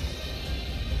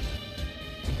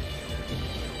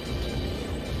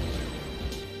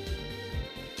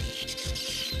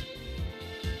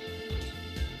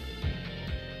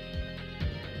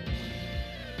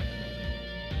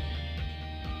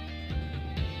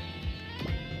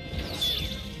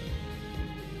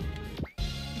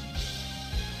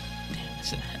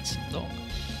It's a handsome dog.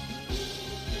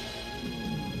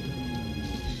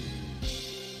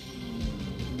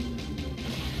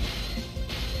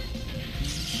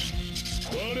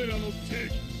 我らの正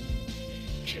義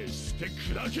決して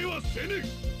砕けはせぬ。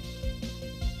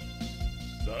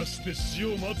座して死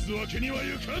を待つわけにはい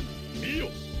かん。見よ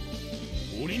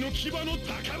鬼の牙の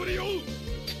高ぶりを。おー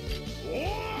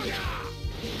が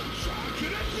炸裂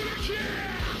撃。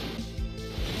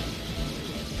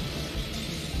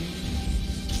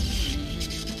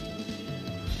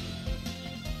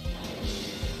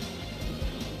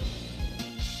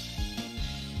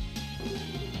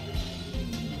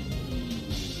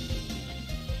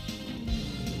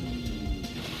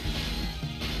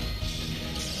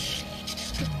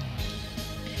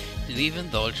Did even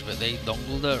dodge, but they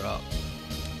dongled her up.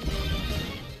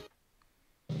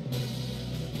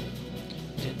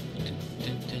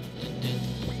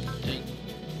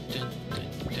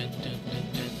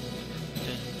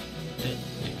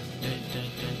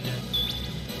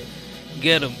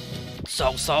 Get him,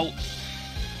 so.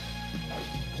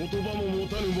 言葉も持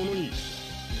たぬ者に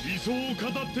理想を語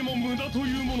っても無駄と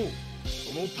いうもの。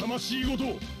その魂ご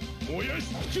と燃やし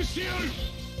尽くしてやる。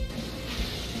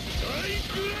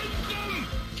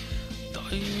大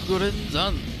グレンザ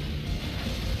ン。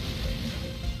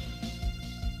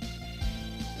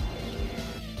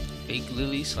Big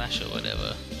Lily Slasher,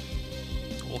 whatever.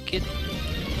 Orchid?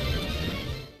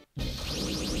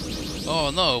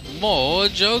 Oh no, more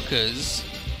Jokers!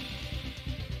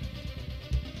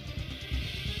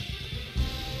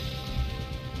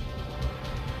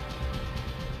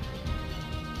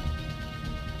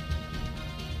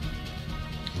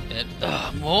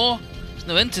 More? There's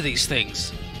no end to these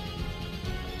things.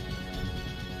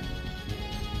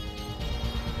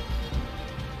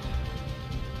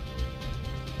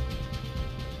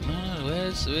 No,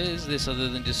 where's this other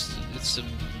than just some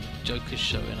Jokers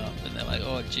showing up and they're like,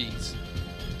 oh jeez.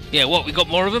 Yeah, what, we got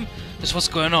more of them? That's what's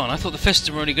going on. I thought the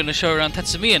Festum were only going to show around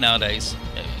Tatsumiya nowadays.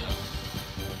 There we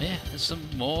go. Yeah, there's some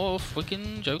more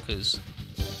freaking Jokers.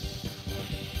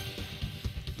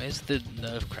 Where's the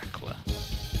Nerve Crackler?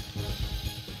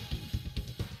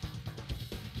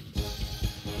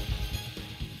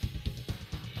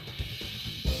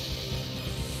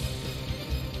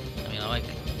 I mean, I like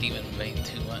Demon Vein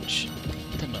too much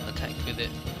to not attack with it.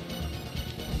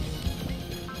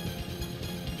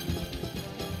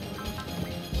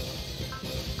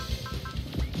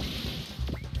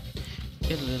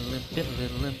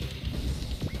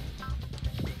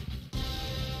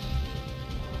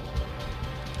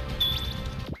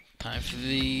 Time for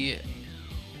the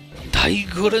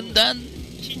Daigurendan.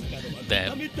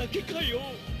 Damn.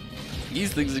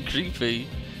 These things are creepy.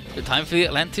 But time for the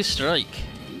Atlantis Strike.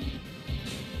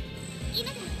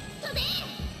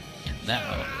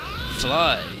 Now,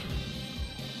 fly.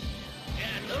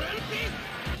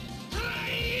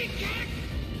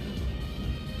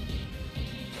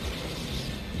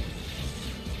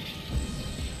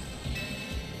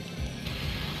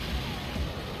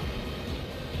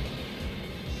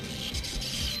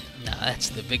 Now that's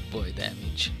the big boy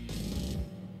damage.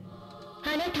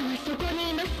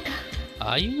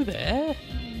 Are you there?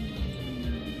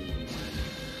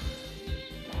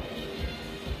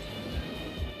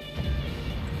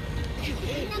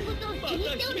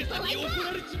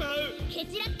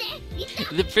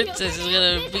 The princess is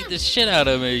gonna beat the shit out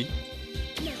of me.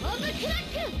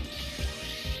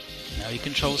 Now we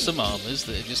control some armors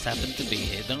that just happen to be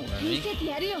here, don't worry.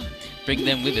 Bring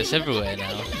them with us everywhere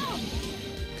now.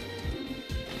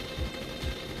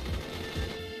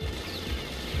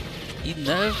 He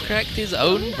nerve cracked his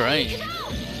own brain.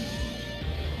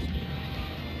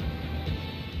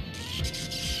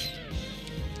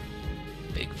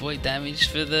 Big void damage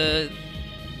for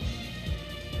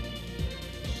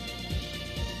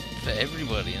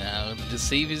everybody now. The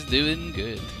Deceive is doing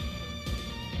good.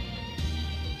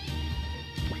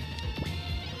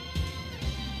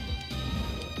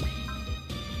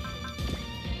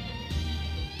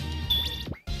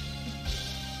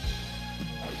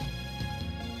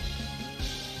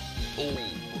 Oh,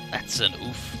 that's an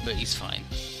oof, but he's fine.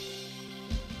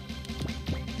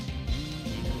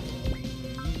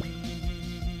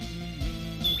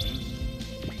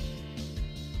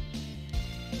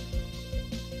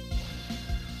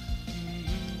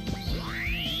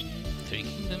 Three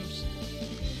Kingdoms.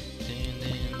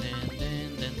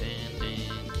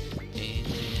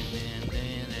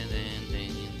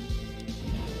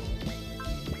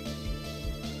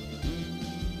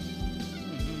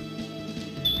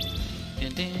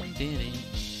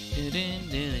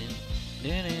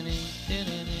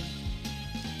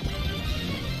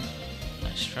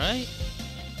 Nice try.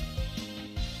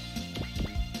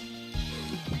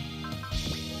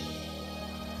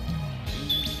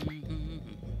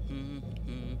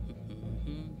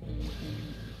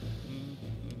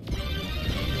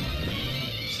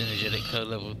 Synergetic code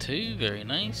level 2, very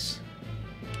nice.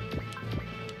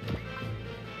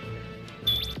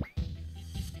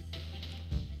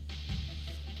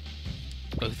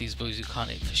 Both these boys who can't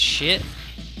hit for shit.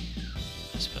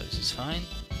 I suppose it's fine.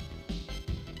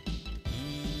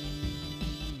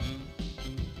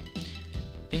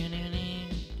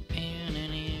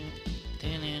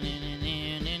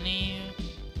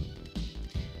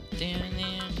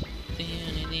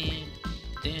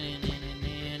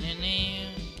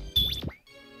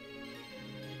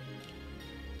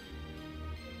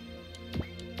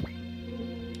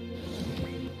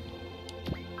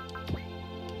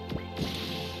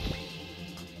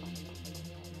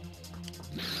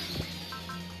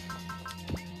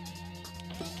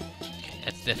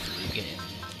 That's definitely getting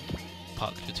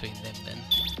parked between them then.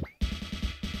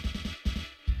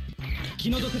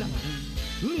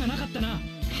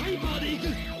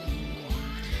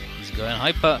 He's going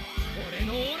hyper.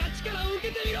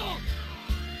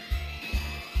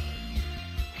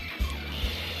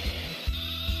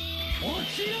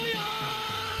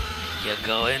 You're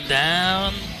going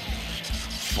down.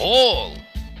 Fall!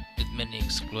 With many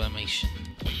exclamation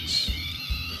points.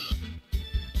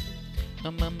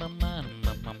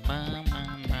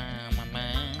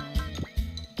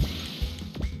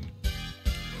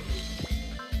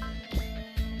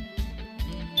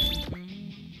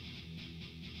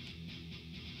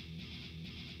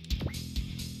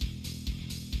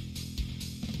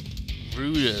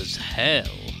 Rude as hell.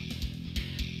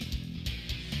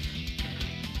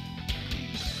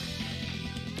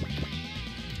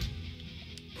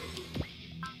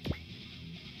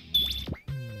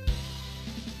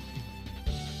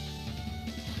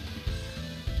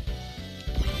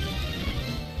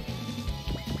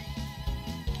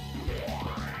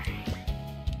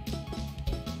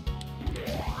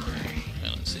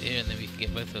 Well, let's see here, and then we can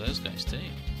get both of those guys too.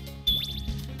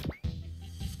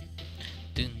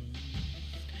 Dun,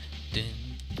 dun,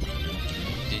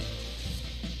 dun,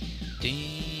 dun,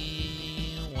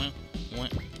 wah, wah,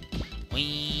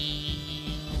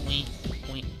 wee, wee,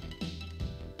 wee.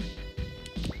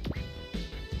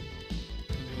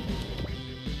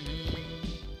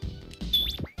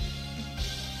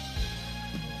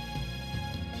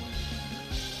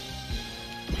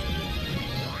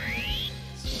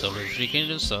 Solo Three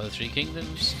Kingdoms, Solo Three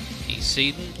Kingdoms, he's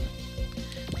seeding.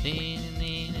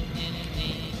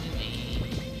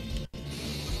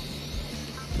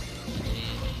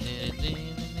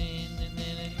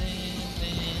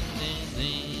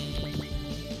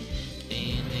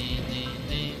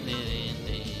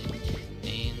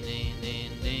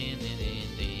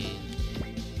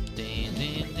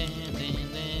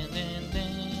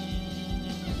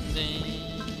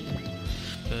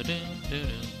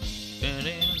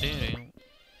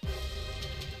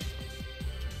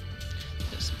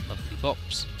 There's some lovely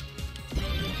bops.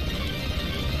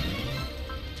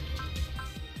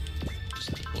 Just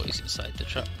the boys inside the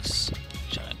trucks,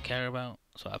 which I don't care about,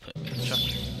 so I put them in the truck.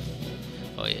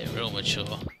 Oh yeah, real mature.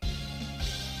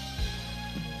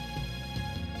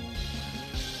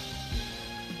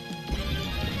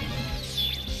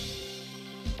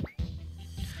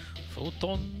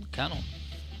 Photon cannon.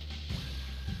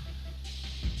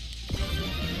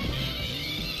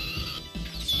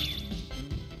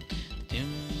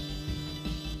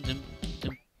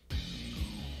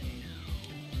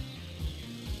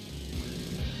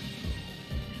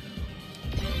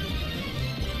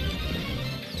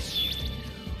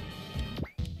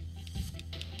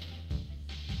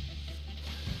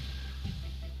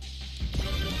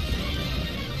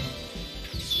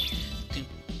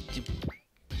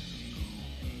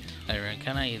 Hey Rank,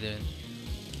 how you doing?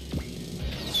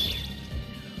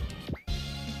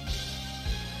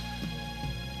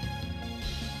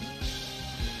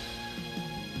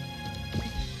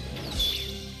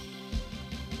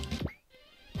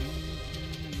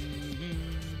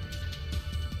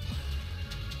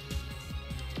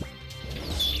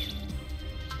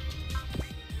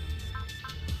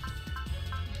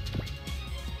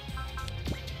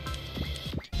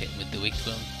 Hit him with the weak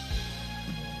one.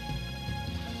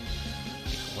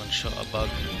 One shot a bug.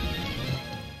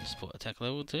 Support attack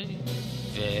level 2.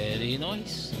 Very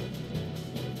nice.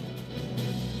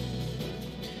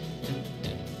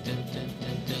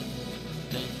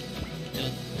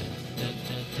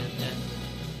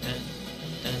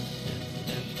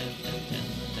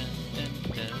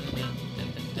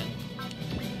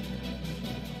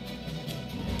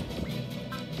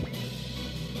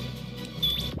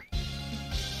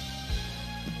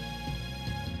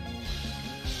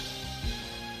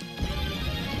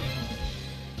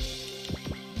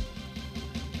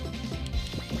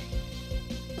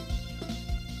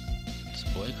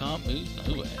 Boy can't move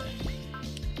nowhere.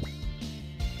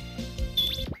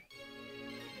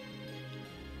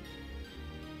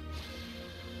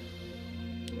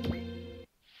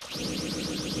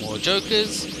 More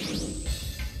jokers.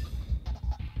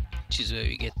 Which is where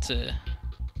we get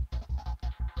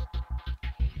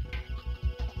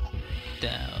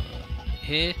down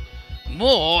here.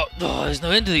 More! Oh, there's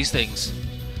no end to these things.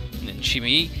 And then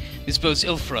Shimmy. This bodes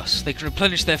ill for us. They can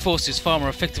replenish their forces far more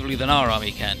effectively than our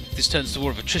army can. If this turns to war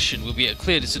of attrition, we'll be at a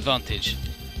clear disadvantage.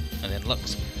 And then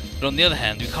Lux. But on the other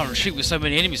hand, we can't retreat with so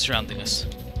many enemies surrounding us.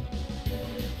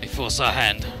 They force our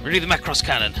hand. Ready the Macross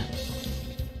cannon.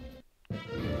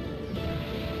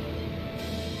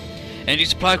 Energy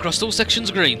supply across all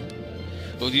sections green.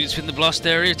 All units within the blast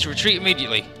area to retreat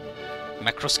immediately.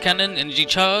 Macross cannon, energy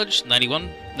charge, 91,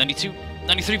 92,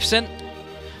 93%.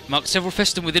 Mark several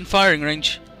Festum within firing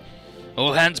range.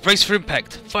 All hands brace for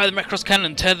impact. Fire the Macross cannon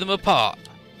and tear them apart.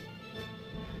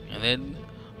 And then...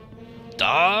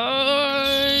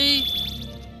 die!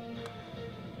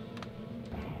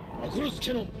 Macross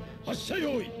cannon, 発射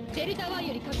用意。デルタワン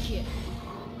より各機へ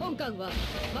本艦は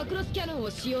マクロスキャノンを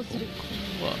使用する。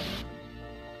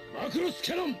 What? マクロス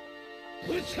キャノン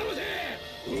ぶちかませ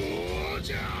往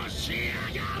生しや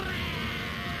がれ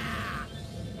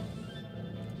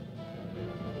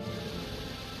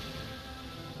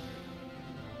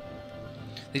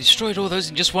They destroyed all those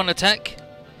in just one attack?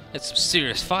 That's some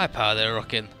serious firepower they're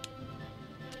rocking.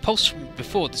 The pulse from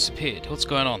before disappeared. What's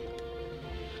going on?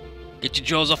 Get your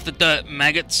jaws off the dirt,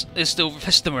 maggots. There's still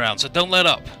them around, so don't let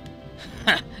up.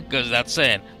 Goes without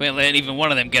saying. We ain't letting even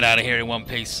one of them get out of here in one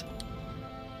piece.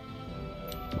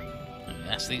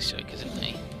 That's these jokers, isn't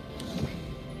they?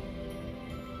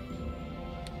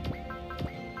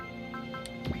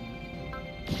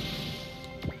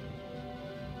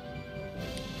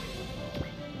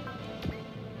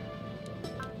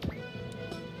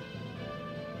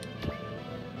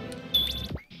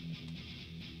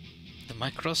 The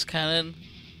Micros cannon.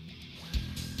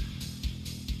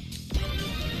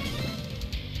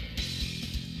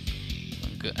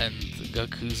 And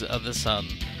Goku's other son,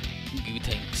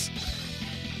 Gootanks.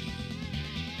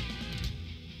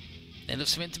 End up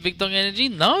submitting to Big Dong Energy?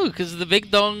 No, because the Big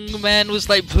Dong man was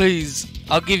like, please,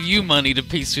 I'll give you money to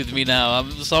peace with me now,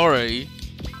 I'm sorry.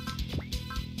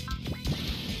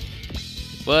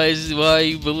 Why are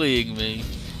you bullying me?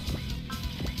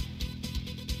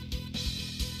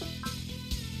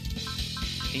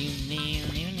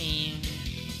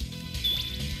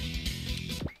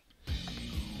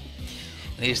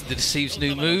 Here's the Deceive's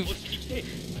new move.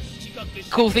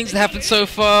 Cool things that happened so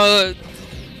far.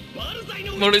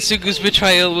 Moritsugu's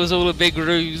betrayal was all a big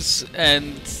ruse,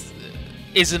 and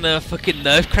Izuna fucking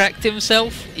nerve cracked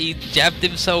himself. He jabbed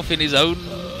himself in his own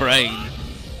brain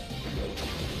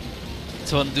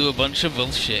to undo a bunch of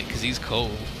bullshit because he's cool.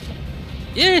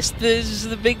 Yes, this is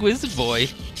the big wizard boy.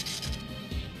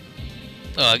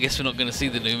 Oh, I guess we're not going to see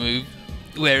the new move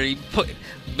where he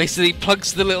basically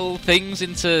plugs the little things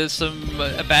into some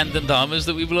abandoned armors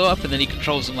that we blow up, and then he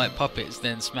controls them like puppets,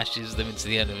 then smashes them into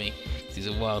the enemy. He's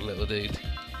a wild little dude.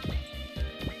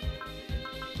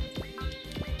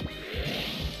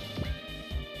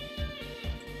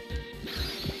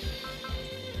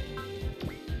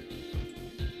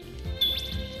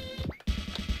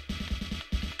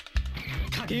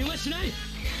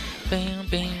 Bam,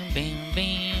 bam, bam,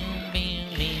 bam, bam,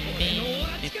 bam, bam.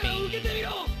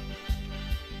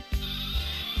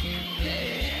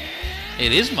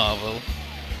 It is Marvel.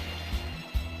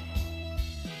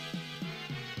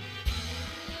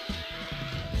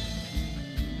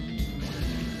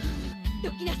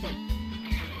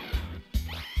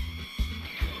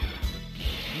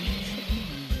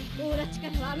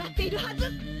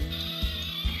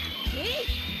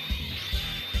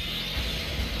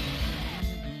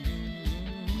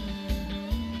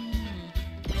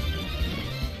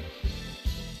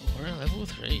 We're at level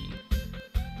 3.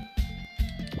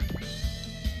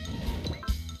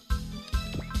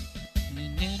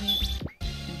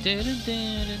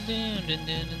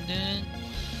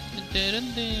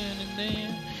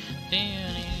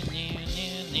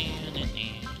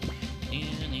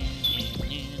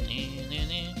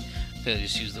 Could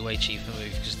just use the way cheaper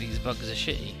move because these bugs are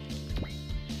shitty.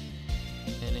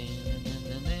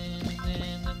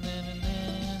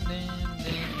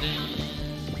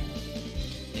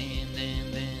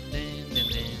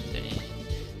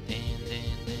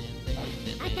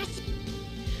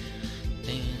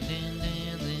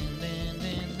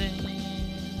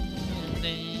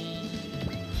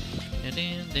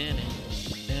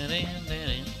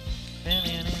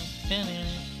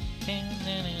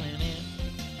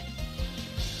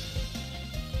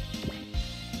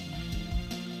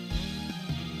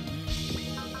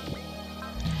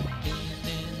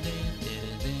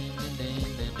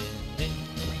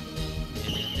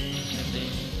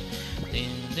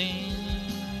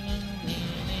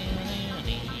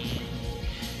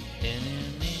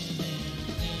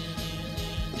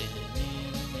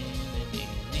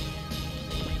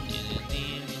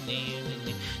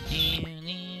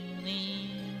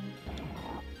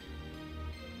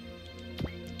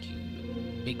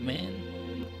 Big man.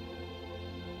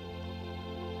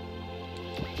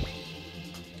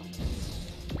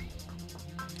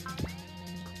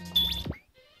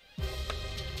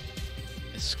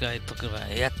 This guy talking about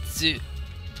Yatsu.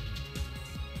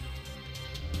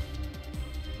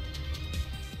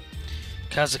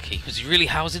 Kazuki, was he really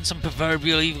housing some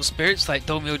proverbial evil spirits like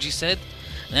Domyoji said?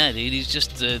 Nah, dude, he's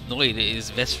just annoyed at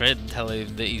his best friend telling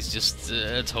him that he's just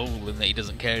a tool and that he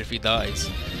doesn't care if he dies.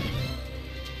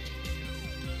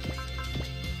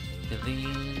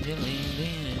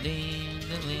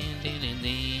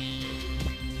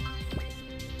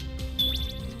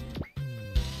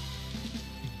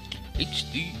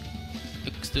 HD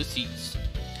ecstasies.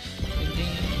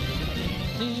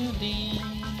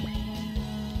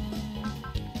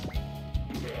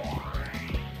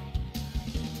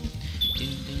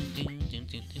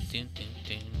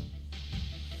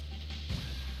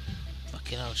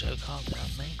 Fucking hell, Joe, calm down,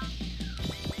 mate.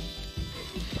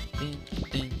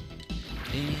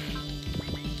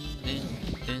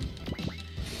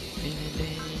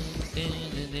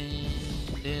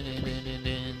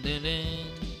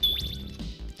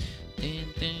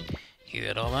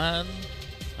 Hero man,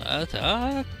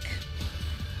 attack!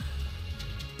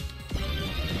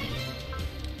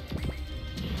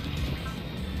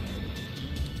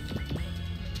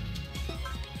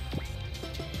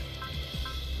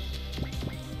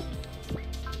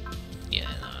 Yeah,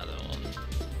 no, I don't want.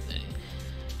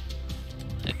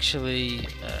 Actually,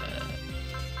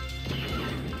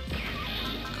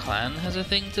 Clan has a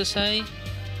thing to say.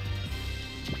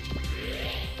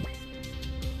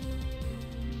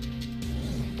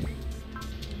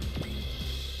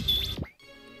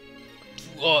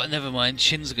 Oh, never mind.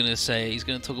 Shin's gonna say it. He's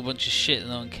gonna talk a bunch of shit that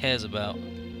no one cares about.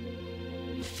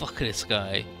 Fuck this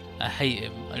guy. I hate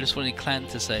him. I just wanted Clan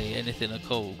to say anything at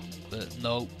all, but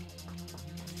no.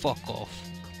 Fuck off.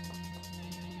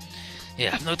 Yeah,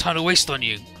 I have no time to waste on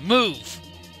you. Move!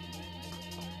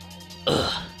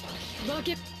 Ugh.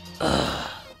 Ugh.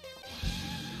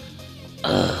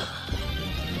 Ugh.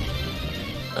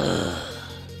 Ugh.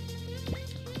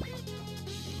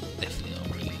 Definitely not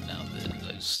bringing down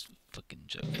those fucking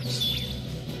jokers.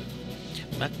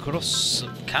 Macross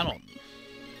Cannon.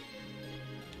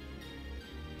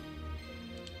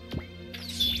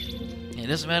 It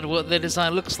doesn't matter what their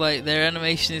design looks like, their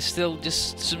animation is still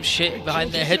just some shit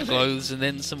behind their head clothes and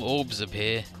then some orbs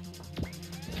appear.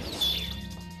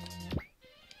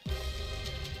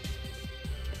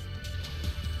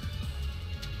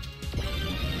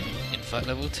 Infight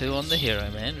level 2 on the hero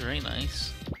man, very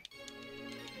nice.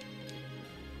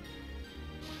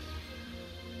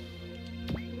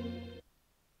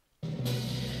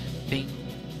 Bing,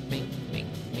 bing, bing,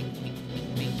 bing, bing, bing,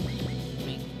 bing, bing,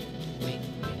 bing, bing, bing,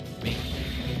 bing.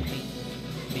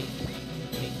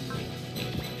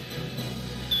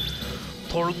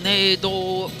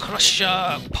 Tornado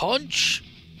Crusher Punch.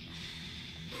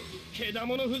 けだ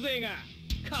もの風情が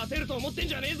勝てると思ってん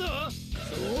じゃねえぞ。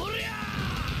そりゃあ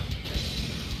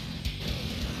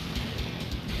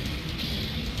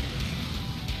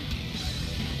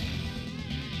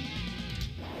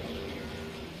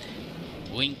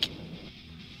Wink.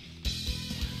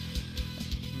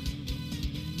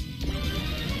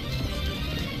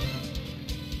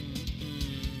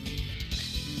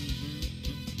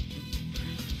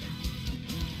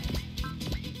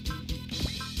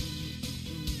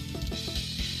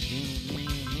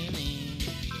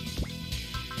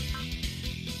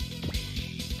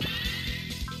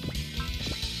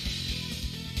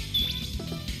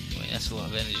 Wait, that's a lot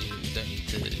of energy that we don't need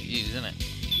to use, isn't it?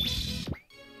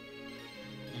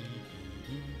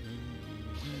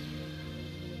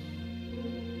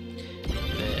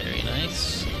 Very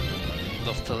nice.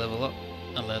 Off to level up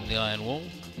and learn the Iron Wall.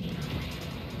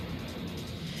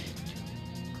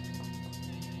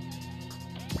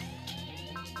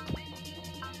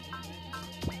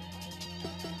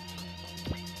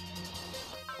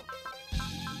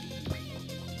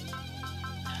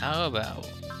 How about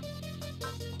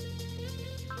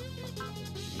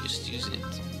just use it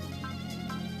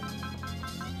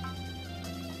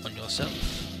on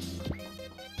yourself?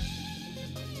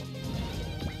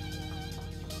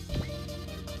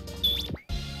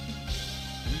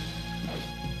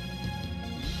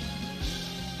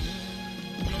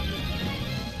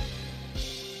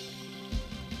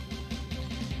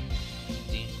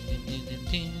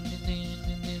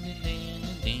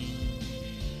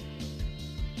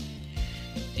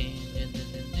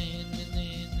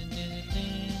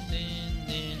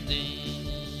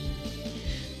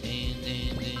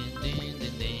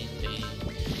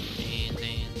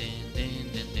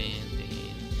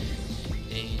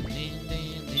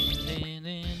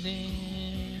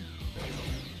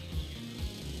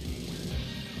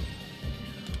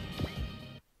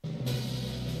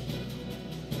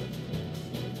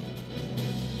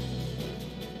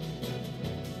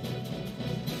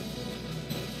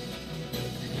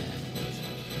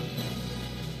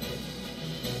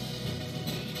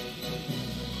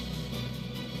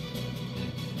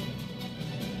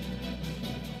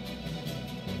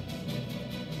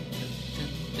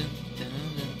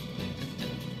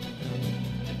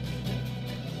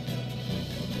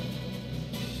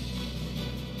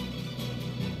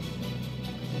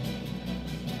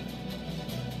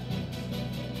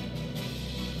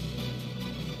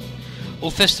 All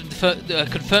systems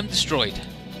confirmed destroyed.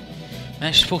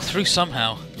 Managed to pull through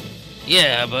somehow.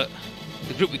 Yeah, but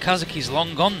the group with Kazuki's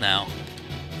long gone now.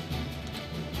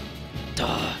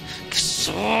 Duh.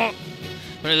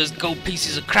 One of those gold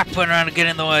pieces of crap went around and get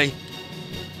in the way.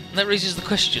 And that raises the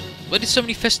question, why did so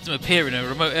many Festum appear in a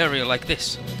remote area like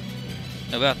this?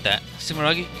 About that,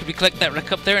 Simuragi, could we collect that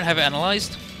wreck up there and have it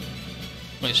analysed?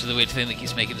 Much of the weird thing that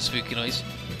keeps making the spooky noise.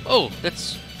 Oh,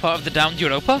 that's part of the downed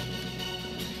Europa?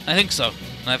 I think so.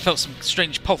 And I felt some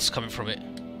strange pulse coming from it.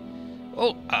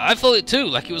 Oh, I felt it too,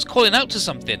 like it was calling out to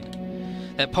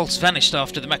something. That pulse vanished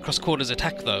after the Macross Quarter's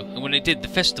attack though, and when it did, the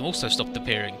Festum also stopped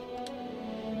appearing.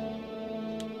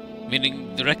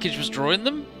 Meaning the wreckage was drawing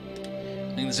them?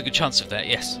 I think there's a good chance of that,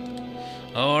 yes.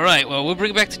 Alright, well, we'll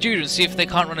bring it back to Judah and see if they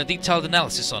can't run a detailed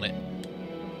analysis on it.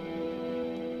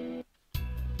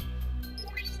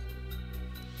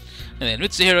 And then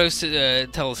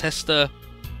Mitsuhiro tells Hester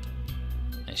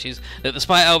that the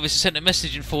spy Alvis has sent a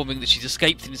message informing that she's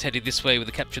escaped and is headed this way with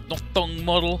a captured Notdong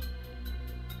model.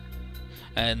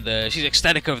 And she's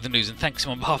ecstatic over the news and thanks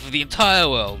him on behalf of the entire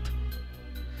world.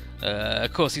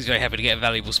 Of course, he's very happy to get a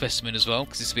valuable specimen as well,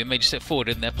 because this will be a major step forward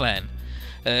in their plan.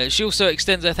 She also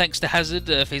extends her thanks to Hazard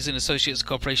for his and associates'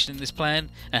 cooperation in this plan,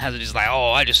 and Hazard is like,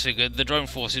 oh, I just figured the drone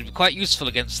force would be quite useful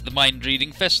against the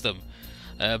mind-reading Festum.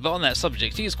 But on that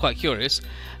subject, he is quite curious.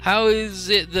 How is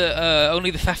it that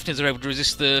only the Fafners are able to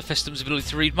resist the Festum's ability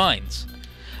to read minds?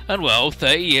 And well,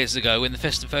 30 years ago, when the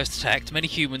Festum first attacked, many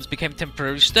humans became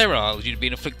temporarily sterile due to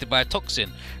being afflicted by a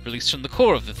toxin released from the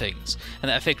core of the things, and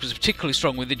that effect was particularly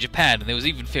strong within Japan, and there was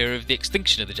even fear of the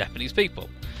extinction of the Japanese people.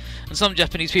 And some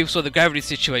Japanese people saw the gravity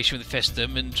situation with the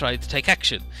Festum and tried to take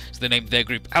action, so they named their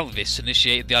group Alvis and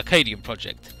initiated the Arcadium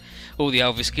project. All the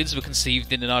Alvis kids were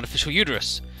conceived in an artificial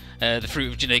uterus, the fruit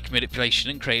of genetic manipulation,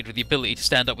 and created with the ability to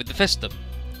stand up with the Festum.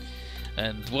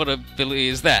 And what ability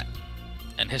is that?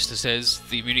 And Hester says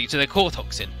the immunity to their core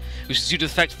toxin, which is due to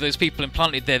the fact that those people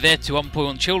implanted there to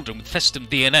unborn children with Festum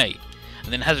DNA.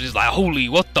 And then Hazard is like, holy,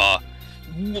 what the?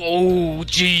 Whoa,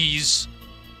 jeez.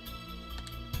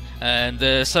 And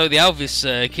so the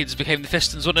Alvis kids became the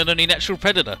Festum's one and only natural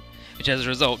predator, which as a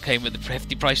result came with the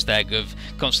hefty price tag of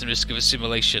constant risk of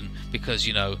assimilation because,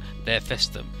 you know, they're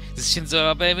Festum. Is Shinzo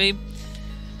Abe meme?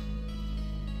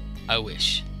 I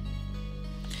wish.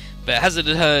 But Hazard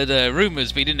had heard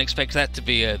rumours, but he didn't expect that to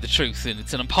be the truth, and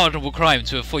it's an unpardonable crime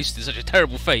to have foisted such a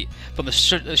terrible fate upon the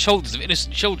shoulders of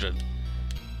innocent children.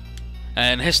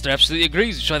 And Hester absolutely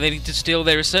agrees, which is why they need to steal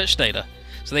their research data,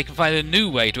 so they can find a new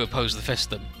way to oppose the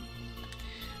Festum.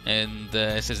 And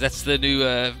it says that's the new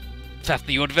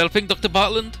Fafnir you're developing, Dr.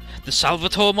 Bartland? The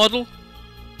Salvatore model?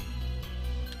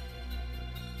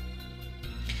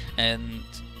 And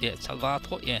yeah,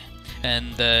 Salvatore, yeah.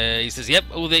 And he says, yep,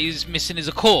 all that is missing is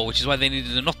a core, which is why they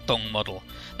needed a Notdong model.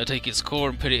 They'll take its core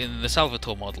and put it in the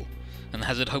Salvatore model. And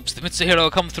Hazard hopes the Mitsuhiro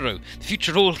will come through. The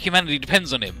future of all humanity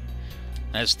depends on him.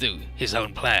 As do his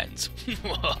own plans.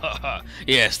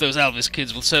 Yes, those Alvis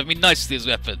kids will serve me nicely as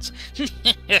weapons.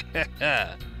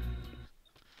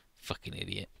 Fucking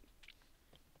idiot.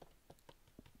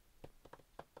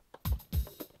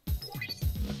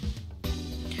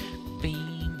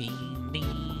 Beam, beam,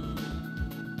 beam.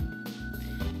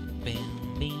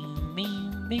 Beam, beam,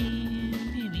 beam, beam,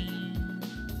 beam, beam.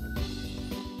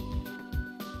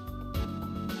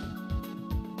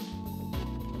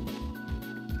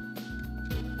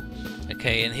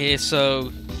 Okay, and here,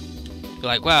 so you're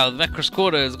like, wow, the Macross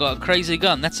Quarter has got a crazy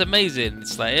gun. That's amazing.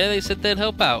 It's like, yeah, they said they'd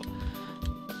help out.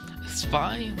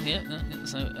 Spy? Yeah.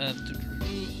 So,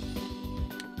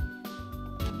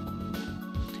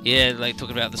 yeah, like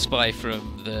talking about the spy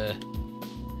from the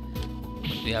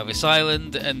Alvis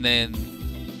Island, and then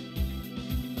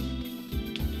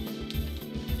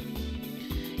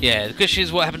yeah, the question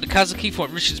is what happened to Kazuki. From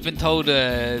what Richard's been told,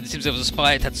 it seems there was a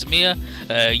spy at Tatsumiya,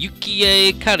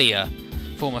 Yukie Kariya,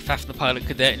 former Fafnir pilot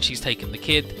cadet, and she's taken the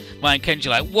kid. Mai and Kenji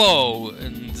are like, whoa,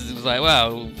 and it was like,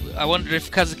 wow, I wonder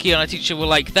if Kazuki and our teacher were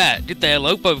like that. Did they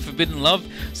elope over forbidden love?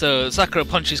 So Sakura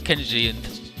punches Kenji and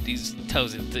he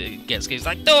tells him to get scared. He's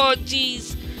like, oh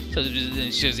jeez. So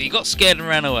she says he got scared and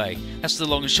ran away. That's the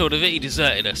long and short of it. He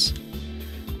deserted us.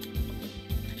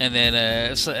 And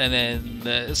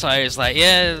then Saya's like,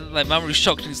 yeah, like Mamoru's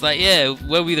shocked, and he's like, yeah,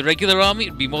 were we the regular army?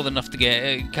 It'd be more than enough to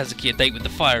get Kazuki a date with the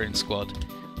firing squad.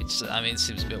 Which, I mean, it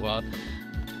seems a bit wild.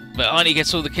 But Arnie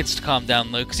gets all the kids to calm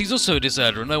down though, because he's also a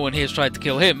deserter and no one here has tried to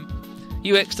kill him.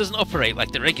 UX doesn't operate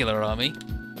like the regular army.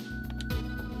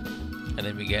 And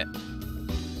then we get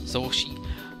Soshi.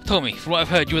 Tommy, from what I've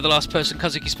heard, you were the last person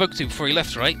Kazuki spoke to before he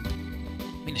left, right?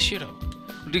 Minashiro.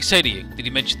 What did he say to you? Did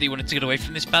he mention that he wanted to get away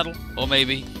from this battle? Or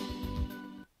maybe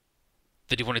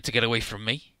that he wanted to get away from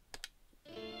me?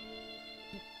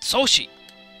 Soshi!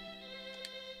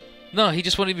 No, he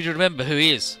just wanted me to remember who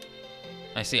he is.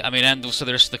 I see. I mean, and also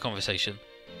the rest of the conversation.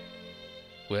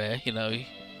 Where, you know,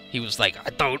 he was like,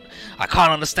 I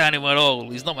can't understand him at all.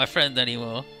 He's not my friend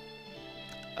anymore.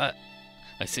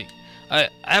 I see. I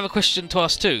have a question to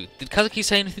ask too. Did Kazuki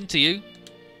say anything to you?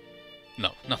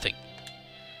 No, nothing.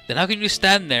 Then how can you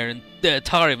stand there and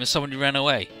tar him as someone who ran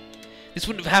away? This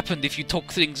wouldn't have happened if you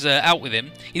talked things out with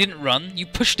him. He didn't run, you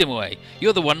pushed him away.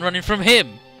 You're the one running from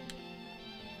him.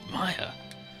 Maya,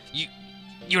 you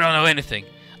don't know anything.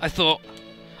 I thought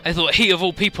he of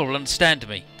all people would understand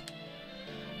me.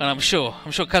 And I'm sure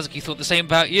Kazuki thought the same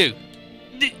about you.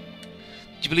 Do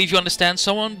you believe you understand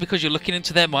someone because you're looking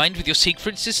into their mind with your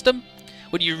secret system?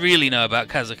 What do you really know about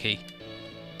Kazuki?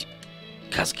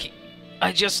 Kazuki,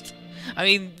 I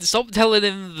mean, stop telling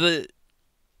him that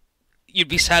you'd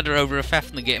be sadder over a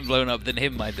Fafnir getting blown up than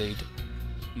him, my dude.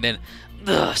 And then,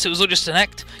 so it was all just an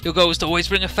act? Your goal was to always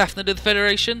bring a Fafnir to the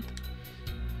Federation?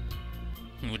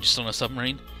 We're just on a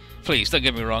submarine. Please, don't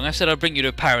get me wrong, I said I'd bring you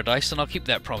to paradise, and I'll keep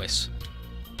that promise.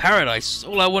 Paradise?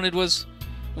 All I wanted was...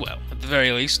 well, at the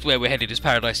very least, where we're headed is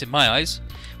paradise in my eyes.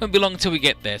 Won't be long until we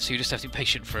get there, so you just have to be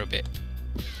patient for a bit.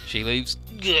 She leaves.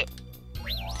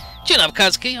 Chin up,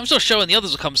 Kazuki. I'm sure Sho and the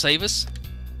others will come save us.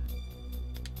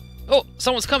 Oh,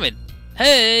 someone's coming.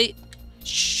 Hey!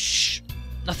 Shh!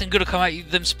 Nothing good will come out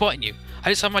of them spotting you. I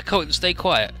just have my coat and stay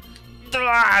quiet.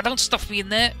 Don't stuff me in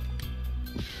there.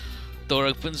 Door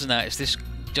opens and out it's this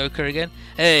Joker again.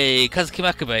 Hey, Kazuki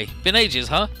Makabe. Been ages,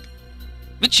 huh?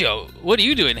 Michio, what are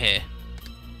you doing here?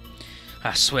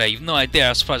 I swear, you've no idea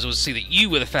how surprised I was to see that you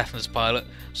were the Fafnir's pilot.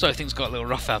 Sorry things got a little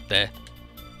rough out there.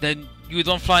 Then you were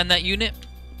the one flying that unit?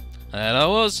 And I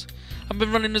was. I've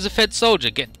been running as a Fed soldier,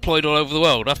 getting deployed all over the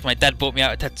world after my dad bought me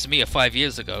out of Tatsumiya 5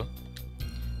 years ago.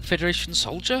 Federation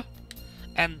soldier?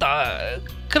 And,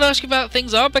 can I ask you about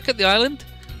things are back at the island?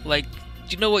 Like, do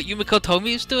you know what Yumiko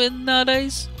Tomi is doing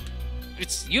nowadays?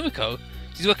 It's Yumiko.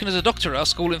 She's working as a doctor at our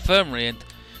school infirmary and...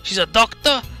 She's a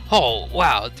doctor? Oh,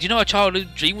 wow. Did you know our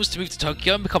childhood dream was to move to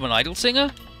Tokyo and become an idol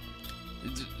singer?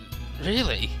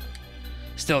 Really?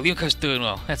 Still, Yumiko's doing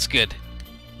well. That's good.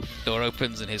 Door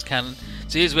opens and here's Cannon.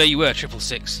 So here's where you were,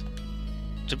 666.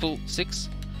 666?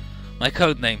 My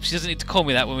code name. She doesn't need to call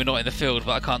me that when we're not in the field,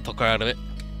 but I can't talk her out of it.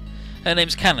 Her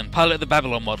name's Cannon, pilot of the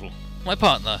Babylon model. My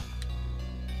partner.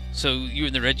 So, you're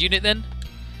in the red unit then?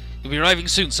 You'll be arriving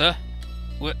soon, sir.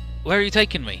 Where are you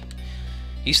taking me?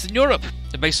 Eastern Europe.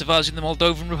 The base of ours in the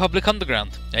Moldovan Republic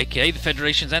Underground, aka the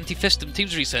Federation's Anti-Festum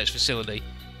Teams Research Facility.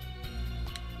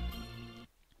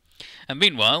 And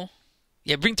meanwhile...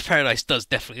 yeah, Bring to Paradise does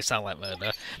definitely sound like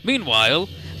murder. Meanwhile,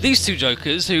 these two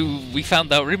jokers, who we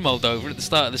found out were in Moldova at the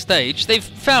start of the stage, they've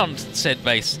found said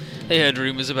base. They heard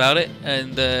rumours about it,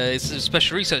 and it's a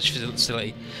special research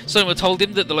facility. Someone told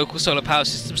him that the local solar power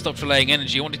system stopped relaying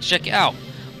energy and wanted to check it out.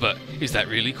 But is that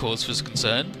really cause for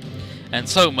concern? And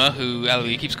Soma, who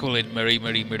Ali keeps calling Marie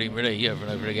over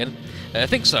and over again,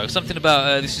 thinks so. Something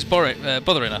about this is bothering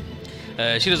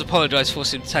her. She does apologise for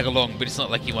forcing him to tag along, but it's not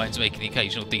like he minds making the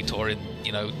occasional detour and,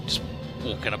 you know, just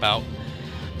walking about.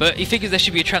 But he figures there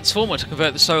should be a transformer to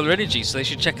convert the solar energy, so they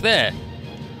should check there.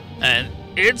 And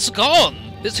it's gone!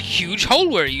 There's a huge hole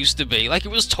where it used to be, like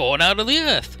it was torn out of the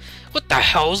earth. What the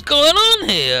hell's going on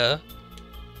here?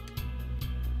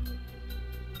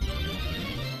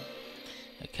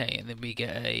 Okay, and then we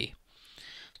get a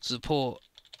support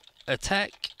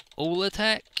attack, all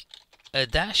attack, a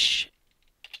dash,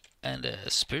 and a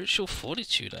spiritual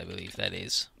fortitude, I believe that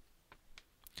is.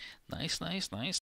 Nice.